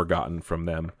I've ever gotten from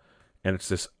them, and it's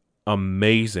this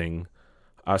amazing.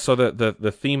 So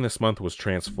the theme this month was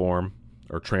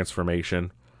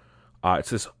transformation. It's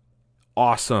this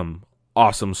awesome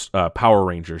Power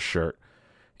Rangers shirt,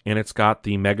 and it's got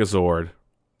the Megazord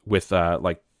with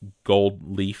like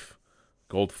gold leaf,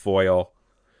 gold foil,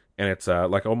 and it's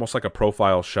like almost like a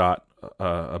profile shot,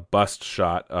 a bust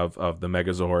shot of the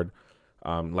Megazord,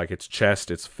 like its chest,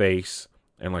 its face,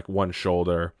 and like one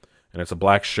shoulder, and it's a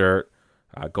black shirt,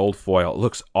 gold foil. It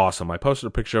looks awesome. I posted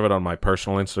a picture of it on my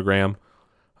personal Instagram.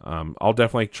 I'll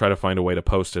definitely try to find a way to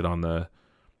post it on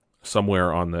Nick's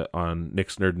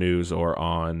Nerd News or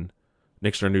on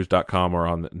nicksnerdnews.com or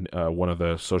on one of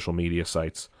the social media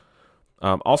sites.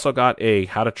 Also got a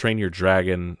How to Train Your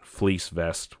Dragon fleece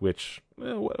vest, which,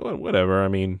 whatever. I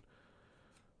mean,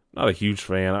 not a huge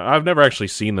fan. I've never actually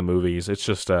seen the movies. It's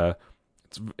just,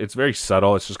 it's very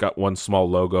subtle. It's just got one small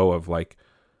logo of like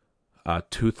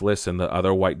Toothless and the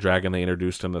other white dragon they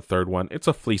introduced in the third one. It's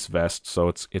a fleece vest, so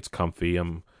it's comfy.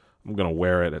 I'm gonna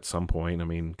wear it at some point. I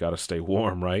mean, gotta stay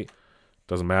warm, right?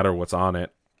 Doesn't matter what's on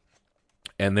it.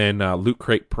 And then Loot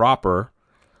Crate proper,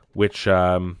 which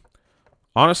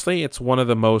honestly, it's one of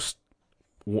the most.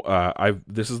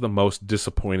 This is the most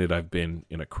disappointed I've been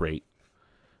in a crate,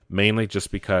 mainly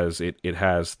just because it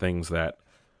has things that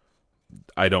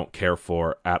I don't care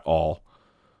for at all.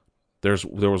 There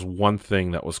was one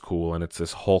thing that was cool, and it's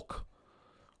this Hulk.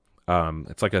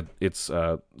 It's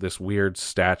this weird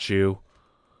statue.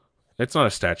 It's not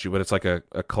a statue, but it's like a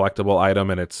collectible item,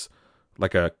 and it's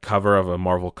like a cover of a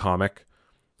Marvel comic,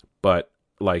 but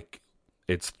like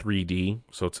it's 3D,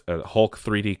 so it's a Hulk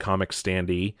 3D comic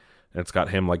standee, and it's got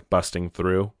him like busting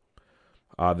through.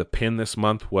 The pin this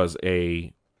month was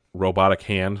a robotic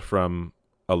hand from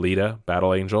Alita,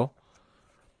 Battle Angel.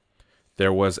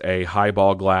 There was a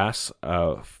highball glass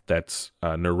that's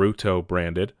Naruto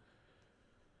branded.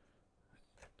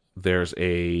 There's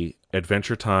a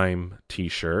Adventure Time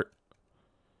t-shirt.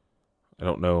 I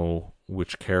don't know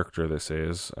which character this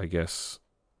is. I guess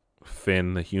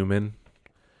Finn the human.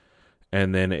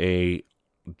 And then a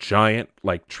giant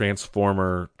like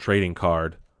Transformer trading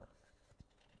card,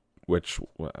 which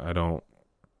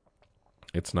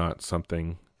it's not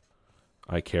something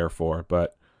I care for,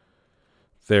 but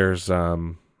there's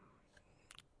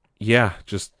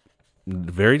just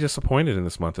very disappointed in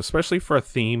this month, especially for a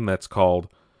theme that's called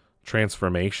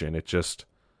transformation. It just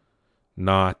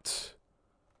not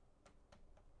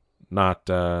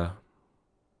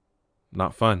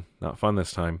fun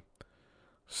this time.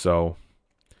 So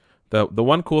the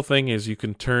one cool thing is you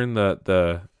can turn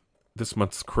the this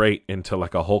month's crate into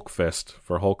like a Hulk fist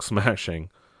for Hulk smashing.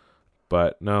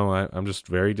 But no, I'm just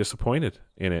very disappointed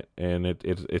in it, and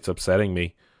it's upsetting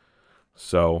me.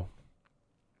 So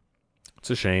it's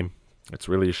a shame. It's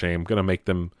really a shame. I'm gonna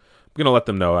let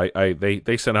them know.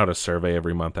 They send out a survey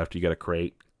every month after you get a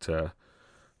crate to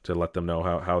let them know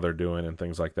how they're doing and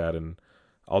things like that. And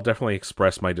I'll definitely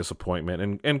express my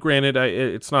disappointment. And granted,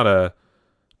 it's not a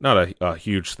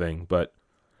huge thing, but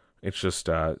it's just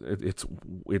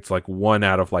it's like 1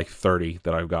 out of like 30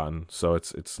 that I've gotten. So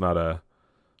it's not a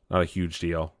huge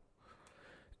deal.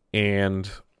 And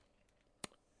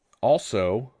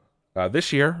also,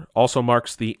 this year also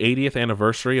marks the 80th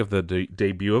anniversary of the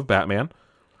debut of Batman.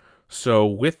 So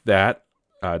with that,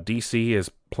 DC is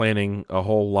planning a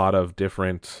whole lot of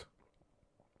different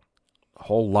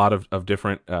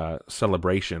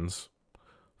celebrations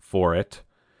for it.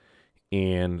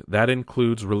 And that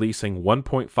includes releasing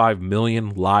 1.5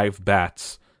 million live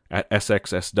bats at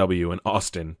SXSW in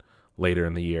Austin later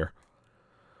in the year.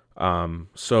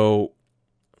 So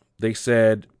they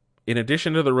said, in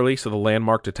addition to the release of the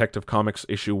landmark Detective Comics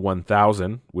issue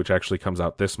 1000, which actually comes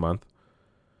out this month,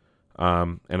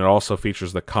 and it also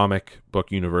features the comic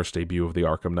book universe debut of the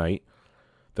Arkham Knight,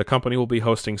 the company will be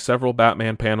hosting several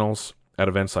Batman panels at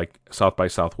events like South by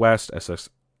Southwest,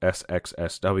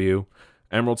 SXSW,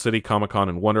 Emerald City Comic-Con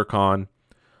and WonderCon,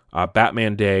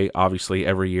 Batman Day, obviously,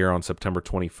 every year on September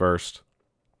 21st.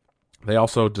 They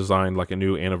also designed like a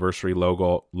new anniversary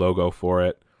logo for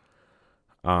it.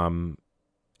 And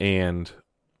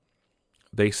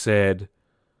they said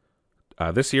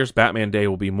this year's Batman Day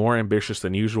will be more ambitious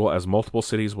than usual as multiple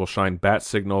cities will shine bat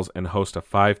signals and host a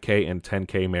 5K and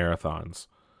 10K marathons.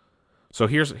 So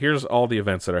here's all the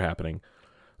events that are happening.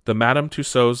 The Madame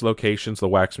Tussauds locations, the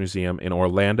Wax Museum in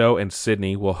Orlando and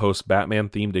Sydney, will host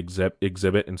Batman-themed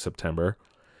exhibit in September.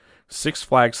 Six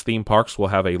Flags theme parks will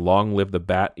have a Long Live the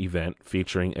Bat event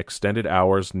featuring extended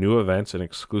hours, new events, and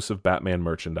exclusive Batman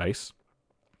merchandise.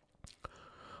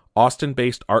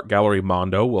 Austin-based art gallery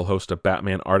Mondo will host a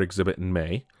Batman art exhibit in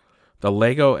May. The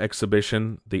Lego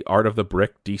exhibition, The Art of the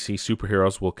Brick DC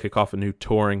Superheroes, will kick off a new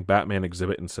touring Batman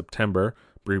exhibit in September,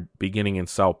 beginning in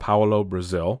Sao Paulo,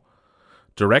 Brazil.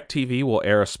 DirecTV will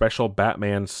air a special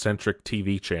Batman-centric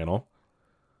TV channel.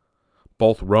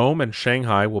 Both Rome and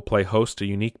Shanghai will play host to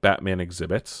unique Batman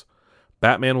exhibits.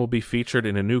 Batman will be featured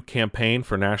in a new campaign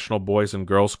for National Boys and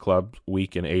Girls Club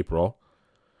Week in April.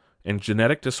 And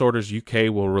Genetic Disorders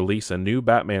UK will release a new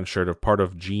Batman shirt as part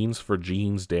of Jeans for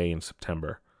Jeans Day in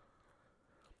September.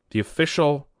 The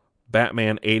official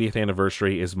Batman 80th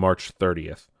anniversary is March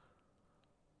 30th.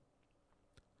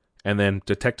 And then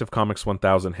Detective Comics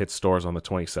 1000 hits stores on the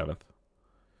 27th.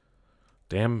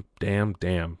 Damn.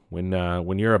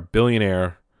 When you're a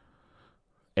billionaire,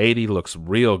 80 looks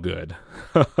real good.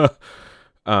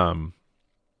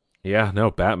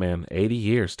 Batman, 80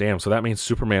 years. Damn, so that means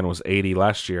Superman was 80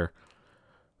 last year.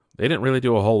 They didn't really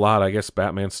do a whole lot. I guess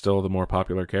Batman's still the more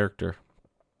popular character.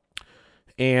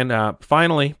 And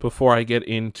finally, before I get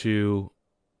into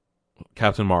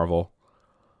Captain Marvel,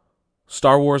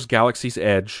 Star Wars Galaxy's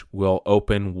Edge will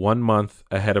open 1 month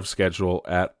ahead of schedule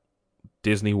at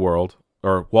Disney World,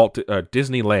 or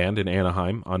Disneyland in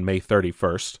Anaheim on May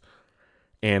 31st,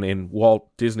 and in Walt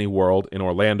Disney World in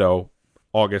Orlando,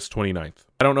 August 29th.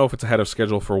 I don't know if it's ahead of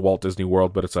schedule for Walt Disney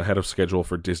World, but it's ahead of schedule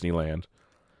for Disneyland.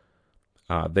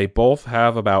 They both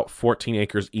have about 14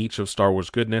 acres each of Star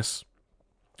Wars goodness.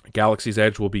 Galaxy's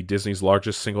Edge will be Disney's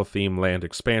largest single-theme land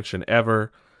expansion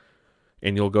ever,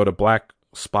 and you'll go to Black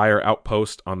Spire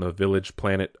Outpost on the village on the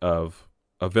planet of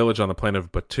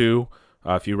Batuu.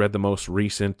 If you read the most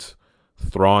recent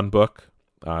Thrawn book,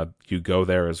 you go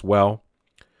there as well.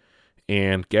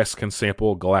 And guests can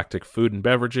sample galactic food and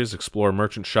beverages, explore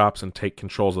merchant shops, and take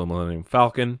controls of the Millennium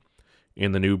Falcon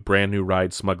in the brand new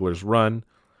ride Smuggler's Run.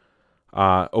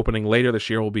 Opening later this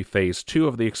year will be Phase 2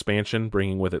 of the expansion,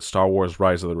 bringing with it Star Wars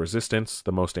Rise of the Resistance,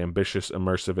 the most ambitious,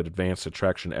 immersive, and advanced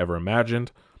attraction ever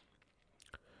imagined,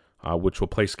 which will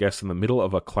place guests in the middle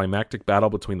of a climactic battle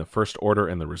between the First Order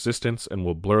and the Resistance, and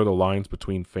will blur the lines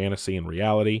between fantasy and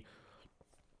reality.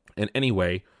 And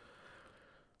anyway,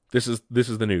 this is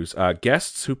the news.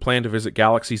 Guests who plan to visit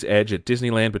Galaxy's Edge at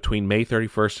Disneyland between May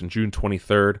 31st and June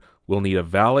 23rd will need a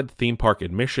valid theme park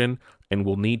admission and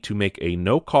will need to make a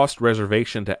no-cost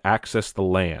reservation to access the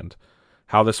land.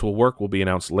 How this will work will be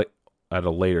announced at a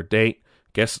later date.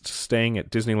 Guests staying at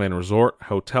Disneyland Resort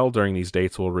Hotel during these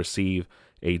dates will receive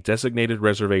a designated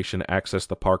reservation to access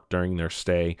the park during their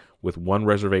stay, with one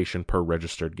reservation per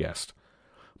registered guest.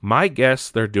 My guess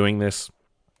they're doing this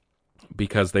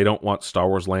because they don't want Star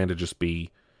Wars Land to just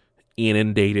be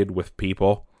inundated with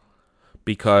people.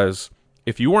 Because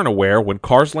if you weren't aware, when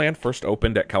Cars Land first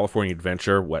opened at California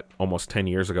Adventure, almost 10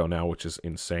 years ago now, which is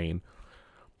insane,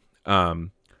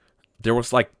 there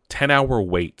was like 10-hour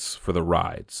waits for the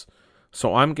rides.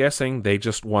 So I'm guessing they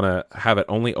just want to have it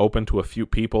only open to a few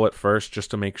people at first,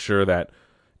 just to make sure that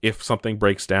if something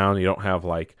breaks down, you don't have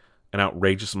like an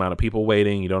outrageous amount of people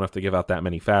waiting. You don't have to give out that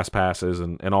many fast passes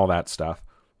and all that stuff.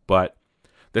 But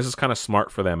this is kind of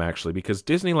smart for them, actually, because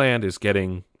Disneyland is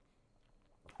getting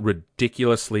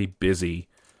ridiculously busy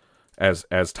as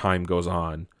time goes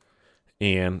on.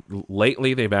 And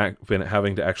lately they've been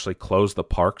having to actually close the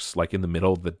parks like in the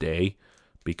middle of the day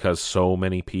because so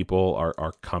many people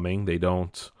are coming. They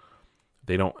don't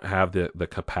have the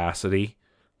capacity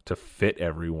to fit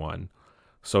everyone.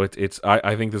 So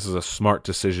I think this is a smart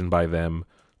decision by them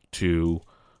to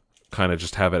kind of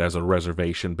just have it as a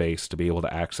reservation base to be able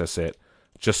to access it,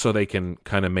 just so they can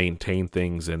kind of maintain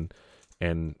things and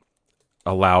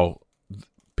allow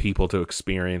people to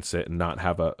experience it and not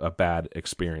have a bad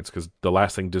experience, because the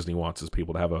last thing Disney wants is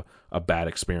people to have a bad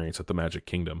experience at the Magic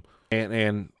Kingdom.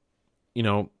 And you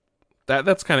know,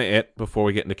 that's kind of it before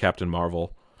we get into Captain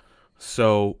Marvel.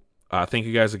 So thank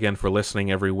you guys again for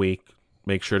listening every week.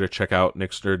 Make sure to check out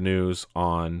Nick's Nerd News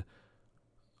on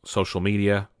social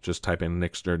media. Just type in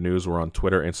Nick's Nerd News. We're on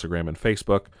Twitter, Instagram, and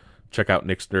Facebook. Check out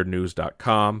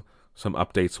nicksnerdnews.com. Some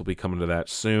updates will be coming to that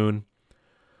soon.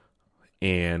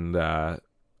 And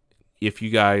if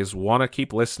you guys want to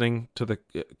keep listening to the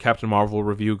Captain Marvel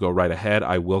review, go right ahead.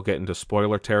 I will get into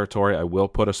spoiler territory. I will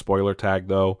put a spoiler tag,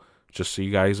 though, just so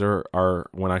you guys are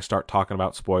when I start talking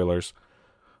about spoilers.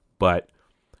 But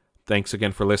thanks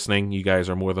again for listening. You guys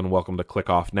are more than welcome to click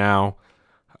off now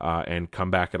and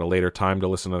come back at a later time to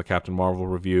listen to the Captain Marvel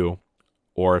review.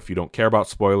 Or if you don't care about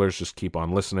spoilers, just keep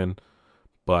on listening.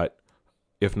 But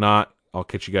if not, I'll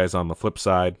catch you guys on the flip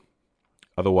side.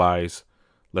 Otherwise,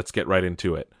 let's get right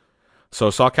into it. So I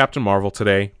saw Captain Marvel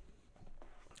today,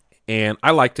 and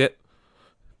I liked it.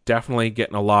 Definitely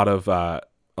getting a lot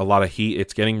of heat.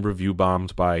 It's getting review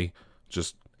bombed by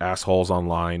just assholes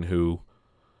online who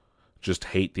just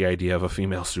hate the idea of a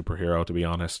female superhero, to be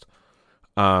honest.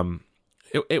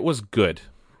 It was good.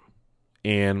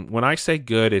 And when I say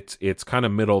good, it's kind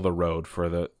of middle of the road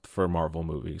for Marvel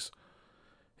movies.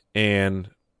 And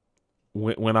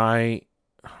when I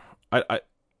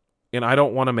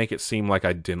don't want to make it seem like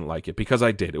I didn't like it, because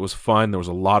I did. It was fun. There was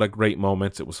a lot of great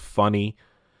moments. It was funny.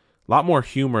 A lot more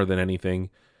humor than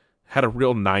anything. Had a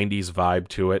real 90s vibe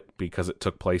to it because it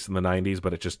took place in the 90s,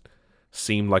 but it just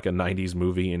seemed like a 90s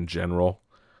movie in general.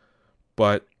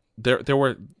 But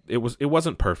it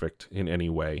wasn't perfect in any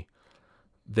way.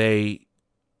 They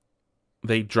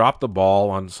dropped the ball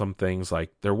on some things.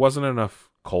 Like, there wasn't enough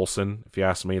Coulson, if you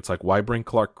ask me. It's like, why bring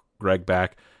Clark Gregg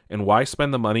back? And why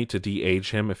spend the money to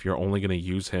de-age him if you're only going to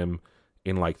use him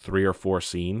in like 3 or 4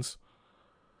 scenes?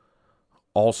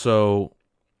 Also,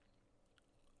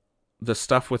 the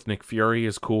stuff with Nick Fury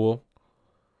is cool.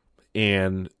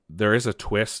 And there is a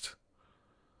twist.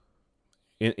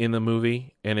 in the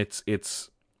movie, and it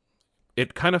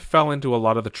kind of fell into a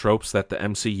lot of the tropes that the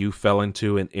MCU fell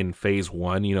into in Phase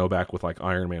 1, back with like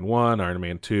Iron Man 1, Iron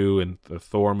Man 2, and the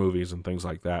Thor movies and things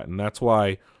like that. And that's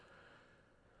why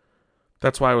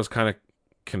I was kind of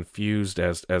confused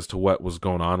as to what was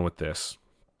going on with this.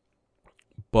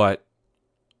 But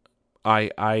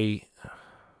it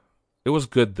was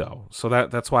good though. So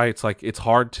that's why it's like it's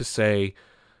hard to say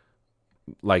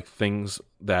like things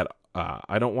that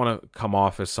I don't want to come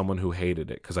off as someone who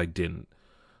hated it, because I didn't.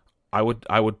 I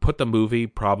would put the movie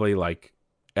probably like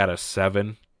at a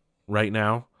 7 right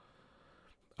now.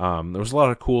 There was a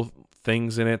lot of cool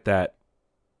things in it that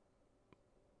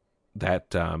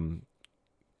kind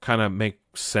of make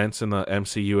sense in the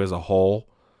MCU as a whole,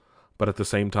 but at the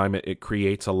same time it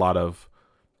creates a lot of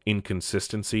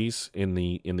inconsistencies in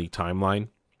the timeline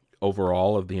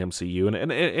overall of the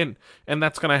MCU, and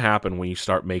that's going to happen when you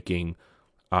start making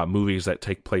movies that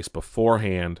take place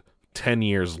beforehand 10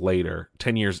 years later,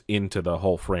 10 years into the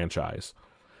whole franchise.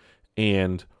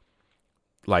 And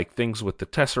like things with the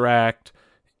Tesseract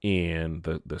and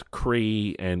the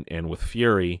Kree and with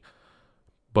Fury.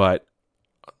 But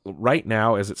right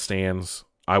now, as it stands,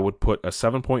 I would put a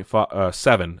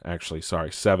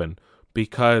 7.5, 7,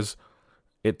 because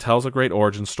it tells a great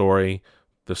origin story.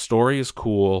 The story is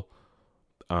cool.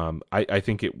 I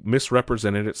think it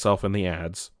misrepresented itself in the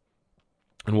ads,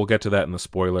 and we'll get to that in the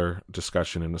spoiler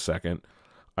discussion in a second.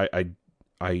 I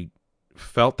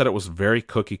felt that it was very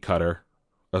cookie cutter,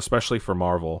 especially for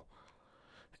Marvel,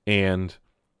 and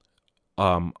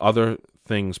other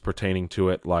things pertaining to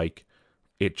it, like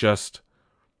it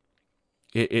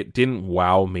didn't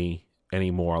wow me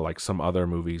anymore like some other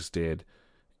movies did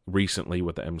recently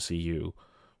with the MCU,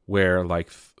 where like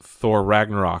Thor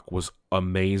Ragnarok was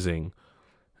amazing.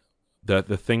 The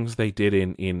things they did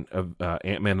in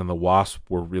Ant-Man and the Wasp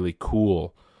were really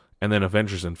cool, and then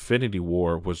Avengers Infinity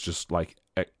War was just like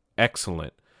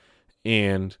excellent.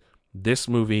 And this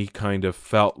movie kind of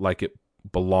felt like it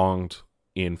belonged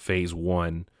in Phase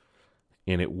 1,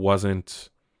 and it wasn't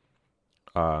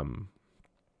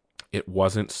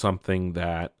something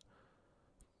that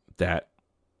I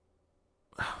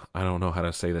don't know how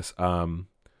to say this.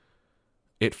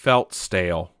 It felt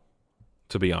stale,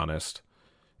 to be honest.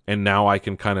 And now I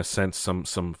can kind of sense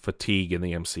some fatigue in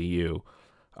the MCU.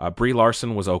 Brie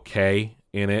Larson was okay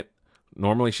in it.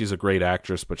 Normally she's a great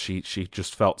actress, but she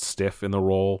just felt stiff in the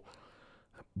role.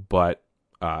 But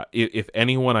if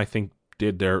anyone I think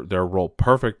did their role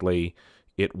perfectly,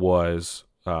 it was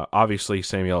obviously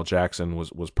Samuel L. Jackson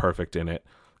was perfect in it,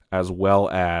 as well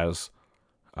as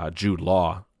Jude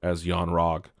Law as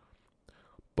Yon-Rogg.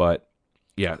 But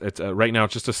yeah, it's right now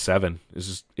it's just a 7. It's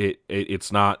just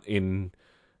it's not in.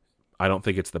 I don't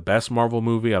think it's the best Marvel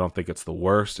movie. I don't think it's the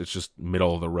worst. It's just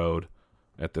middle of the road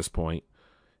at this point.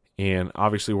 And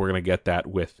obviously we're going to get that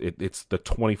with it. It's the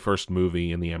 21st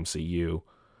movie in the MCU,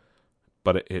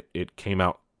 but it came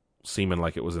out seeming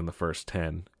like it was in the first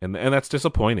 10. And that's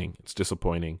disappointing. It's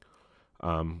disappointing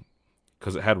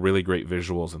because it had really great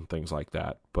visuals and things like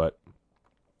that. But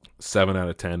 7 out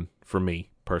of 10 for me,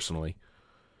 personally.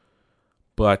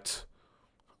 But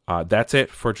that's it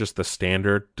for just the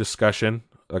standard discussion.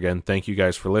 Again, thank you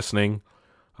guys for listening.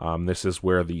 This is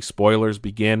where the spoilers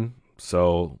begin,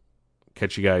 so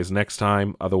catch you guys next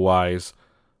time. Otherwise,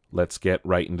 let's get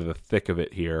right into the thick of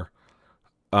it here.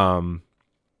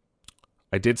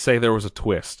 I did say there was a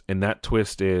twist, and that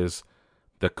twist is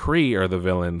the Kree are the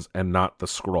villains and not the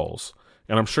Skrulls.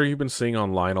 And I'm sure you've been seeing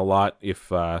online a lot.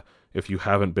 If you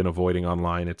haven't been avoiding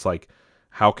online, it's like,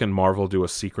 how can Marvel do a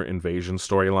Secret Invasion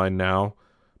storyline now?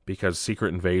 Because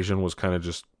Secret Invasion was kind of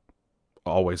just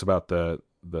always about the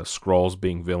Skrulls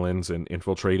being villains and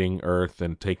infiltrating Earth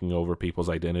and taking over people's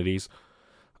identities.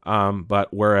 But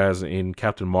whereas in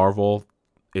Captain Marvel,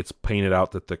 it's painted out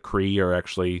that the Kree are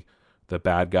actually the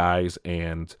bad guys,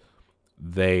 and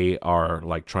they are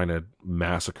like trying to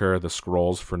massacre the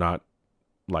Skrulls for not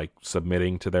like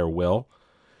submitting to their will.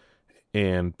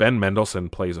 And Ben Mendelsohn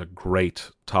plays a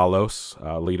great Talos,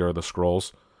 leader of the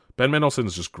Skrulls. Ben Mendelsohn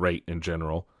is just great in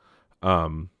general.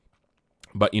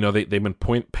 But they've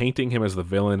been painting him as the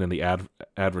villain in the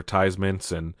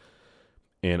advertisements and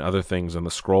other things, and the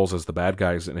Skrulls as the bad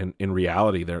guys. And in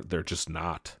reality, they're just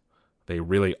not. They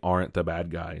really aren't the bad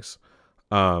guys.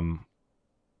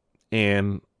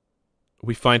 And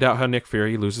we find out how Nick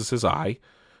Fury loses his eye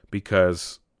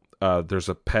because there's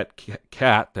a pet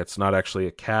cat that's not actually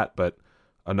a cat, but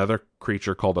another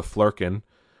creature called a Flurkin,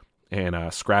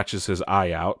 and scratches his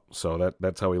eye out. So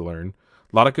that's how we learn.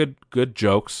 A lot of good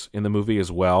jokes in the movie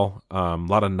as well. A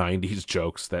lot of 90s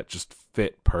jokes that just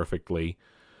fit perfectly.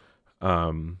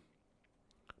 But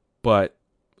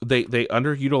they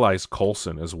underutilized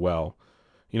Coulson as well.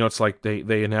 You know, it's like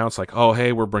they announced like, oh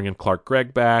hey, we're bringing Clark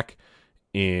Gregg back,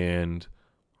 and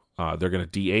they're gonna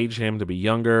de-age him to be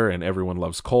younger, and everyone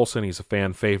loves Coulson. He's a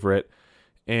fan favorite,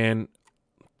 and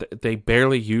they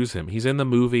barely use him. He's in the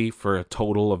movie for a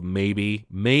total of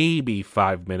maybe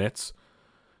 5 minutes.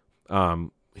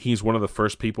 He's one of the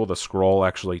first people the Skrull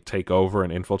actually take over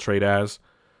and infiltrate as,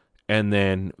 and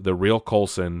then the real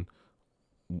Coulson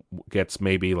gets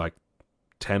maybe like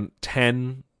 10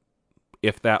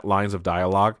 if that lines of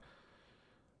dialogue.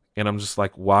 And I'm just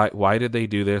like, why did they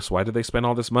do this? Why did they spend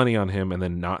all this money on him and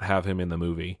then not have him in the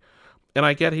movie? And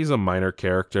I get he's a minor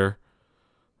character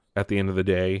at the end of the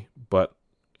day, but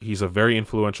he's a very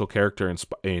influential character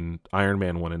in Iron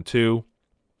Man 1 and 2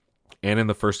 and in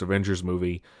the first Avengers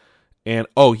movie. And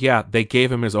oh yeah, they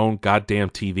gave him his own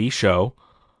goddamn TV show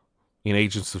in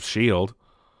Agents of S.H.I.E.L.D.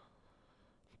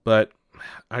 But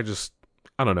I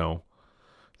don't know.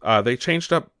 They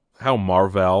changed up how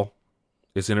Mar-Vell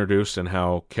is introduced and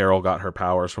how Carol got her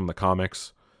powers from the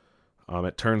comics.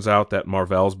 It turns out that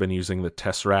Mar-Vell's been using the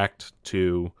Tesseract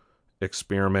to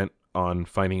experiment on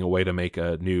finding a way to make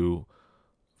a new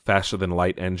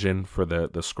faster-than-light engine for the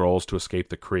Skrulls to escape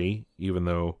the Kree, even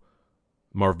though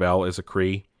Mar-Vell is a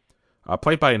Kree.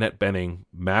 Played by Annette Bening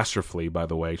masterfully, by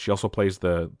the way. She also plays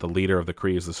the leader of the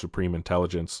Kree as the Supreme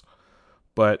Intelligence.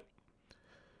 But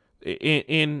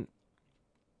they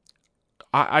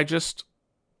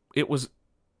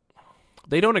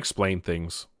don't explain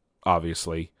things,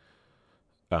 obviously,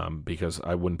 because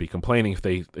I wouldn't be complaining if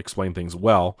they explained things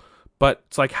well. But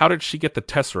it's like, how did she get the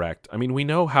Tesseract? I mean, we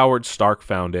know Howard Stark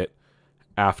found it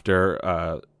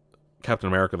after Captain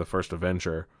America: The First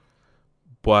Avenger,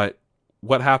 but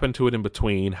what happened to it in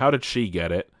between? How did she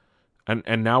get it?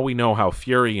 And now we know how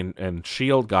Fury and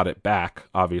S.H.I.E.L.D. got it back,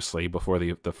 obviously, before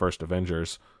the first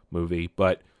Avengers movie.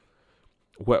 But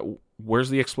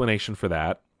where's the explanation for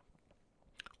that?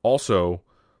 Also,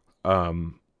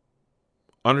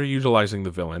 underutilizing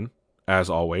the villain, as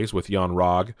always, with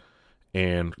Yon-Rogg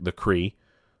and the Kree.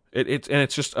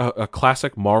 It's just a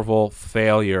classic Marvel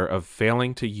failure of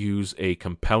failing to use a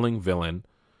compelling villain.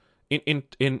 In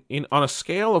on a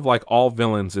scale of like all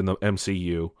villains in the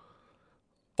MCU,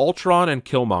 Ultron and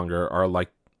Killmonger are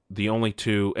like the only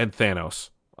two, and Thanos,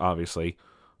 obviously,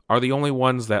 are the only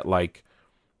ones that like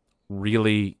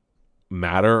really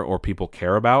matter or people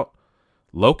care about.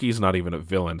 Loki's not even a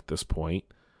villain at this point,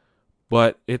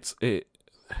 but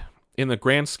in the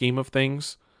grand scheme of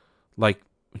things, like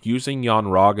using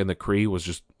Yon-Rogg and the Kree was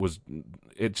just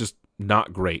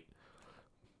not great.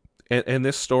 And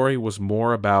this story was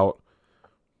more about,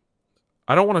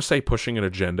 I don't want to say pushing an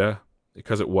agenda,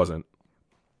 because it wasn't,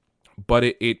 but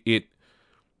I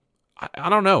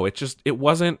don't know, it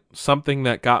wasn't something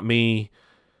that got me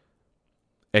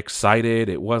excited.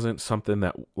 It wasn't something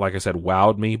that, like I said,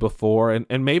 wowed me before,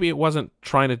 and maybe it wasn't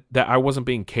that I wasn't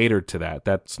being catered to that.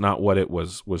 That's not what it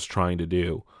was trying to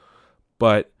do.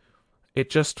 But it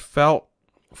just felt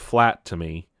flat to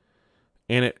me.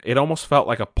 And it almost felt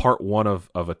like a part one of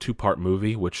a two-part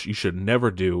movie, which you should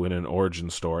never do in an origin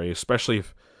story, especially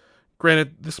if,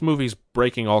 granted, this movie's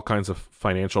breaking all kinds of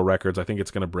financial records. I think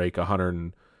it's going to break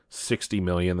 $160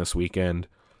 million this weekend.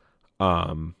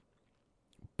 But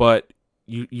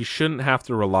you shouldn't have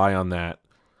to rely on that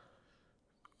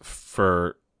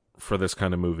for this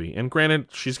kind of movie. And granted,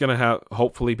 she's going to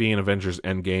hopefully be in Avengers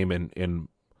Endgame in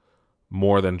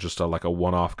more than just a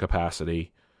one-off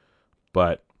capacity.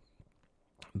 But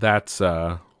that's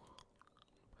I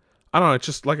don't know, it's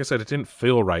just, like I said, it didn't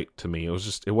feel right to me. It was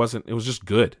just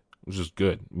good. It was just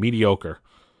good. Mediocre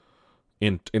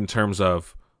in terms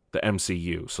of the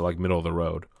MCU, so like middle of the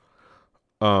road.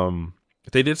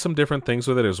 They did some different things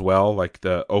with it as well, like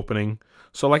the opening.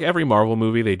 So like every Marvel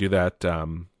movie, they do that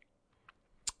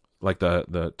like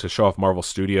the to show off Marvel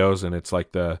Studios, and it's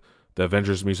like the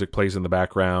Avengers music plays in the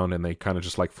background, and they kind of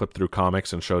just like flip through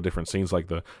comics and show different scenes, like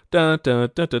the dun dun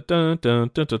dun dun dun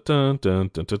dun dun dun dun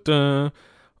dun dun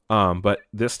dun. But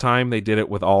this time they did it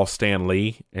with all Stan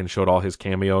Lee and showed all his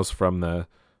cameos from the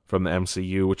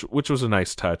MCU, which was a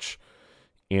nice touch.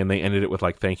 And they ended it with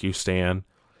like, "Thank you, Stan."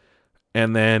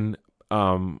 And then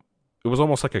it was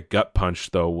almost like a gut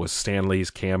punch, though, was Stan Lee's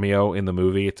cameo in the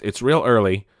movie. It's real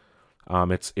early.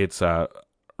 It's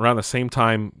around the same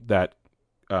time that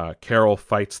Carol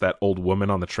fights that old woman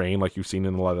on the train, like you've seen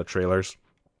in a lot of the trailers.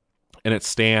 And it's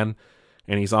Stan,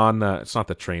 and he's on it's not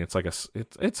the train, it's like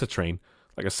it's a train,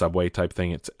 like a subway type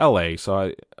thing. It's LA,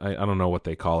 so I don't know what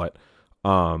they call it.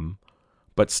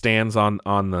 But Stan's on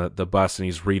the bus, and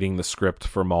he's reading the script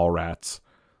for Mallrats,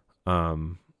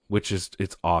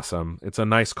 it's awesome. It's a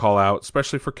nice call out,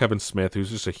 especially for Kevin Smith, who's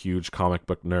just a huge comic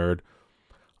book nerd.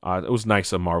 It was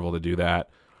nice of Marvel to do that.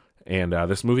 And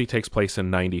this movie takes place in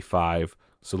 95,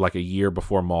 so like a year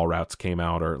before Mallrats came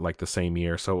out, or like the same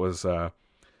year. So it was that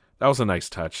was a nice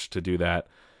touch to do that.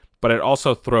 But it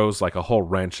also throws like a whole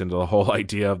wrench into the whole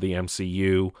idea of the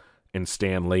MCU and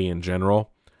Stan Lee in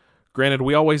general. Granted,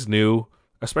 we always knew,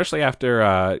 especially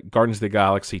after Guardians of the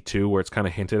Galaxy 2, where it's kind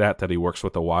of hinted at that he works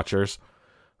with the Watchers.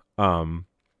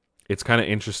 It's kind of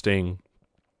interesting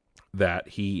that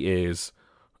he is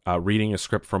reading a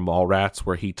script from Mallrats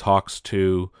where he talks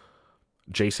to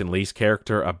Jason Lee's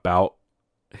character about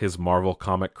his Marvel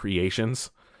comic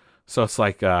creations. So it's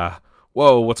like,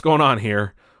 whoa, what's going on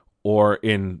here? Or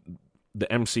in the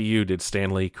MCU, did Stan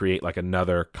Lee create like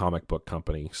another comic book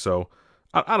company? So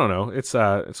I don't know. It's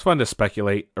fun to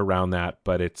speculate around that,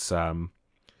 but it's that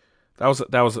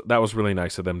was really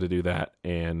nice of them to do that.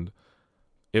 And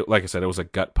it, like I said, it was a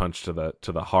gut punch to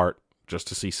the heart just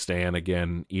to see Stan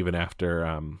again, even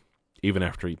after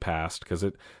he passed, because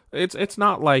it's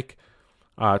not like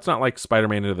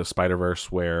Spider-Man Into the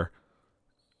Spider-Verse where,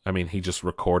 I mean, he just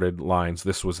recorded lines.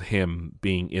 This was him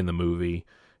being in the movie.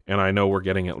 And I know we're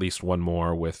getting at least one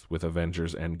more with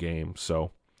Avengers Endgame.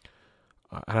 So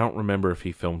I don't remember if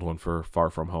he filmed one for Far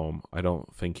From Home. I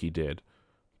don't think he did,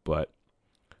 but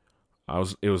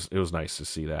it was nice to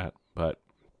see that. But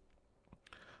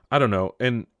I don't know,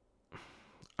 and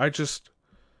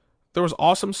there was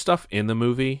awesome stuff in the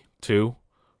movie too,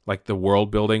 like the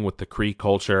world building with the Kree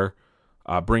culture,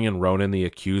 bringing Ronan the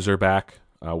Accuser back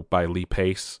by Lee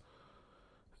Pace,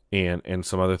 and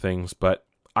some other things. But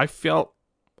I felt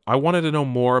I wanted to know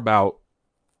more about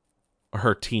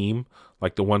her team,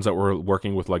 like the ones that were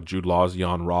working with like Jude Law's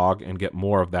Yon-Rogg, and get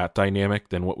more of that dynamic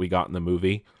than what we got in the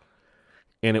movie.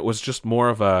 And it was just more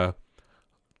of a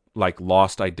like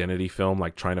lost identity film,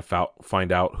 like trying to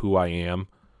find out who I am.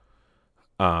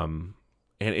 And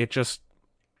it just,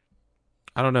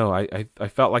 I don't know. I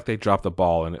felt like they dropped the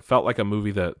ball, and it felt like a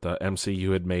movie that the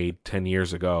MCU had made 10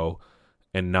 years ago,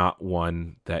 and not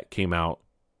one that came out,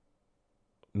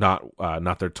 not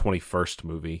their 21st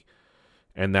movie.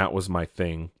 And that was my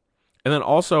thing. And then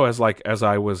also as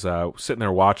I was sitting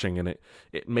there watching, and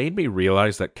it made me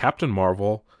realize that Captain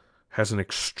Marvel has an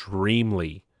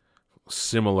extremely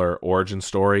similar origin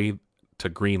story to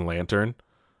Green Lantern.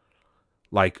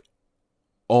 Like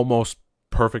almost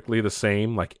perfectly the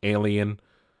same, like alien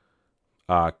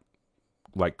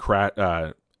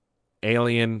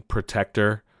alien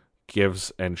protector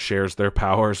gives and shares their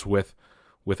powers with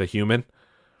a human.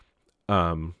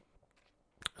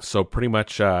 So pretty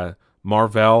much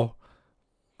Mar-Vell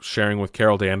sharing with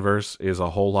Carol Danvers is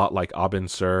a whole lot like Abin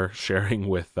Sur sharing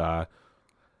with Hal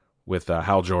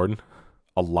Jordan.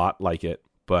 A lot like it.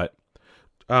 But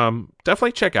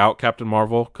definitely check out Captain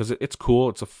Marvel, because it's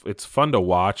cool. It's fun to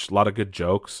watch. A lot of good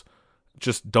jokes.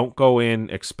 Just don't go in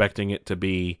expecting it to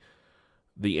be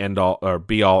the end all or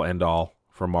be all end all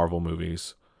for Marvel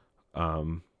movies.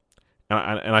 And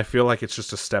I feel like it's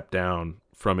just a step down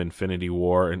from Infinity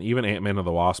War and even Ant-Man and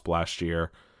the Wasp last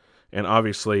year. And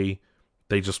obviously,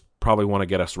 they just probably want to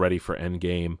get us ready for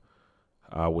Endgame,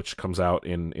 which comes out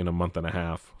in a month and a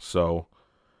half. So,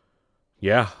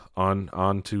 yeah,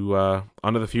 on to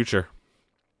the future.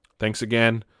 Thanks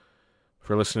again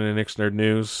for listening to Nick's Nerd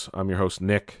News. I'm your host,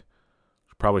 Nick.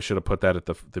 Probably should have put that at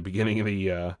the beginning of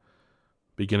the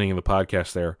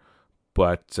podcast there.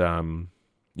 But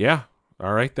yeah,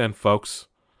 all right then, folks.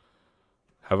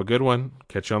 Have a good one.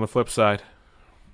 Catch you on the flip side.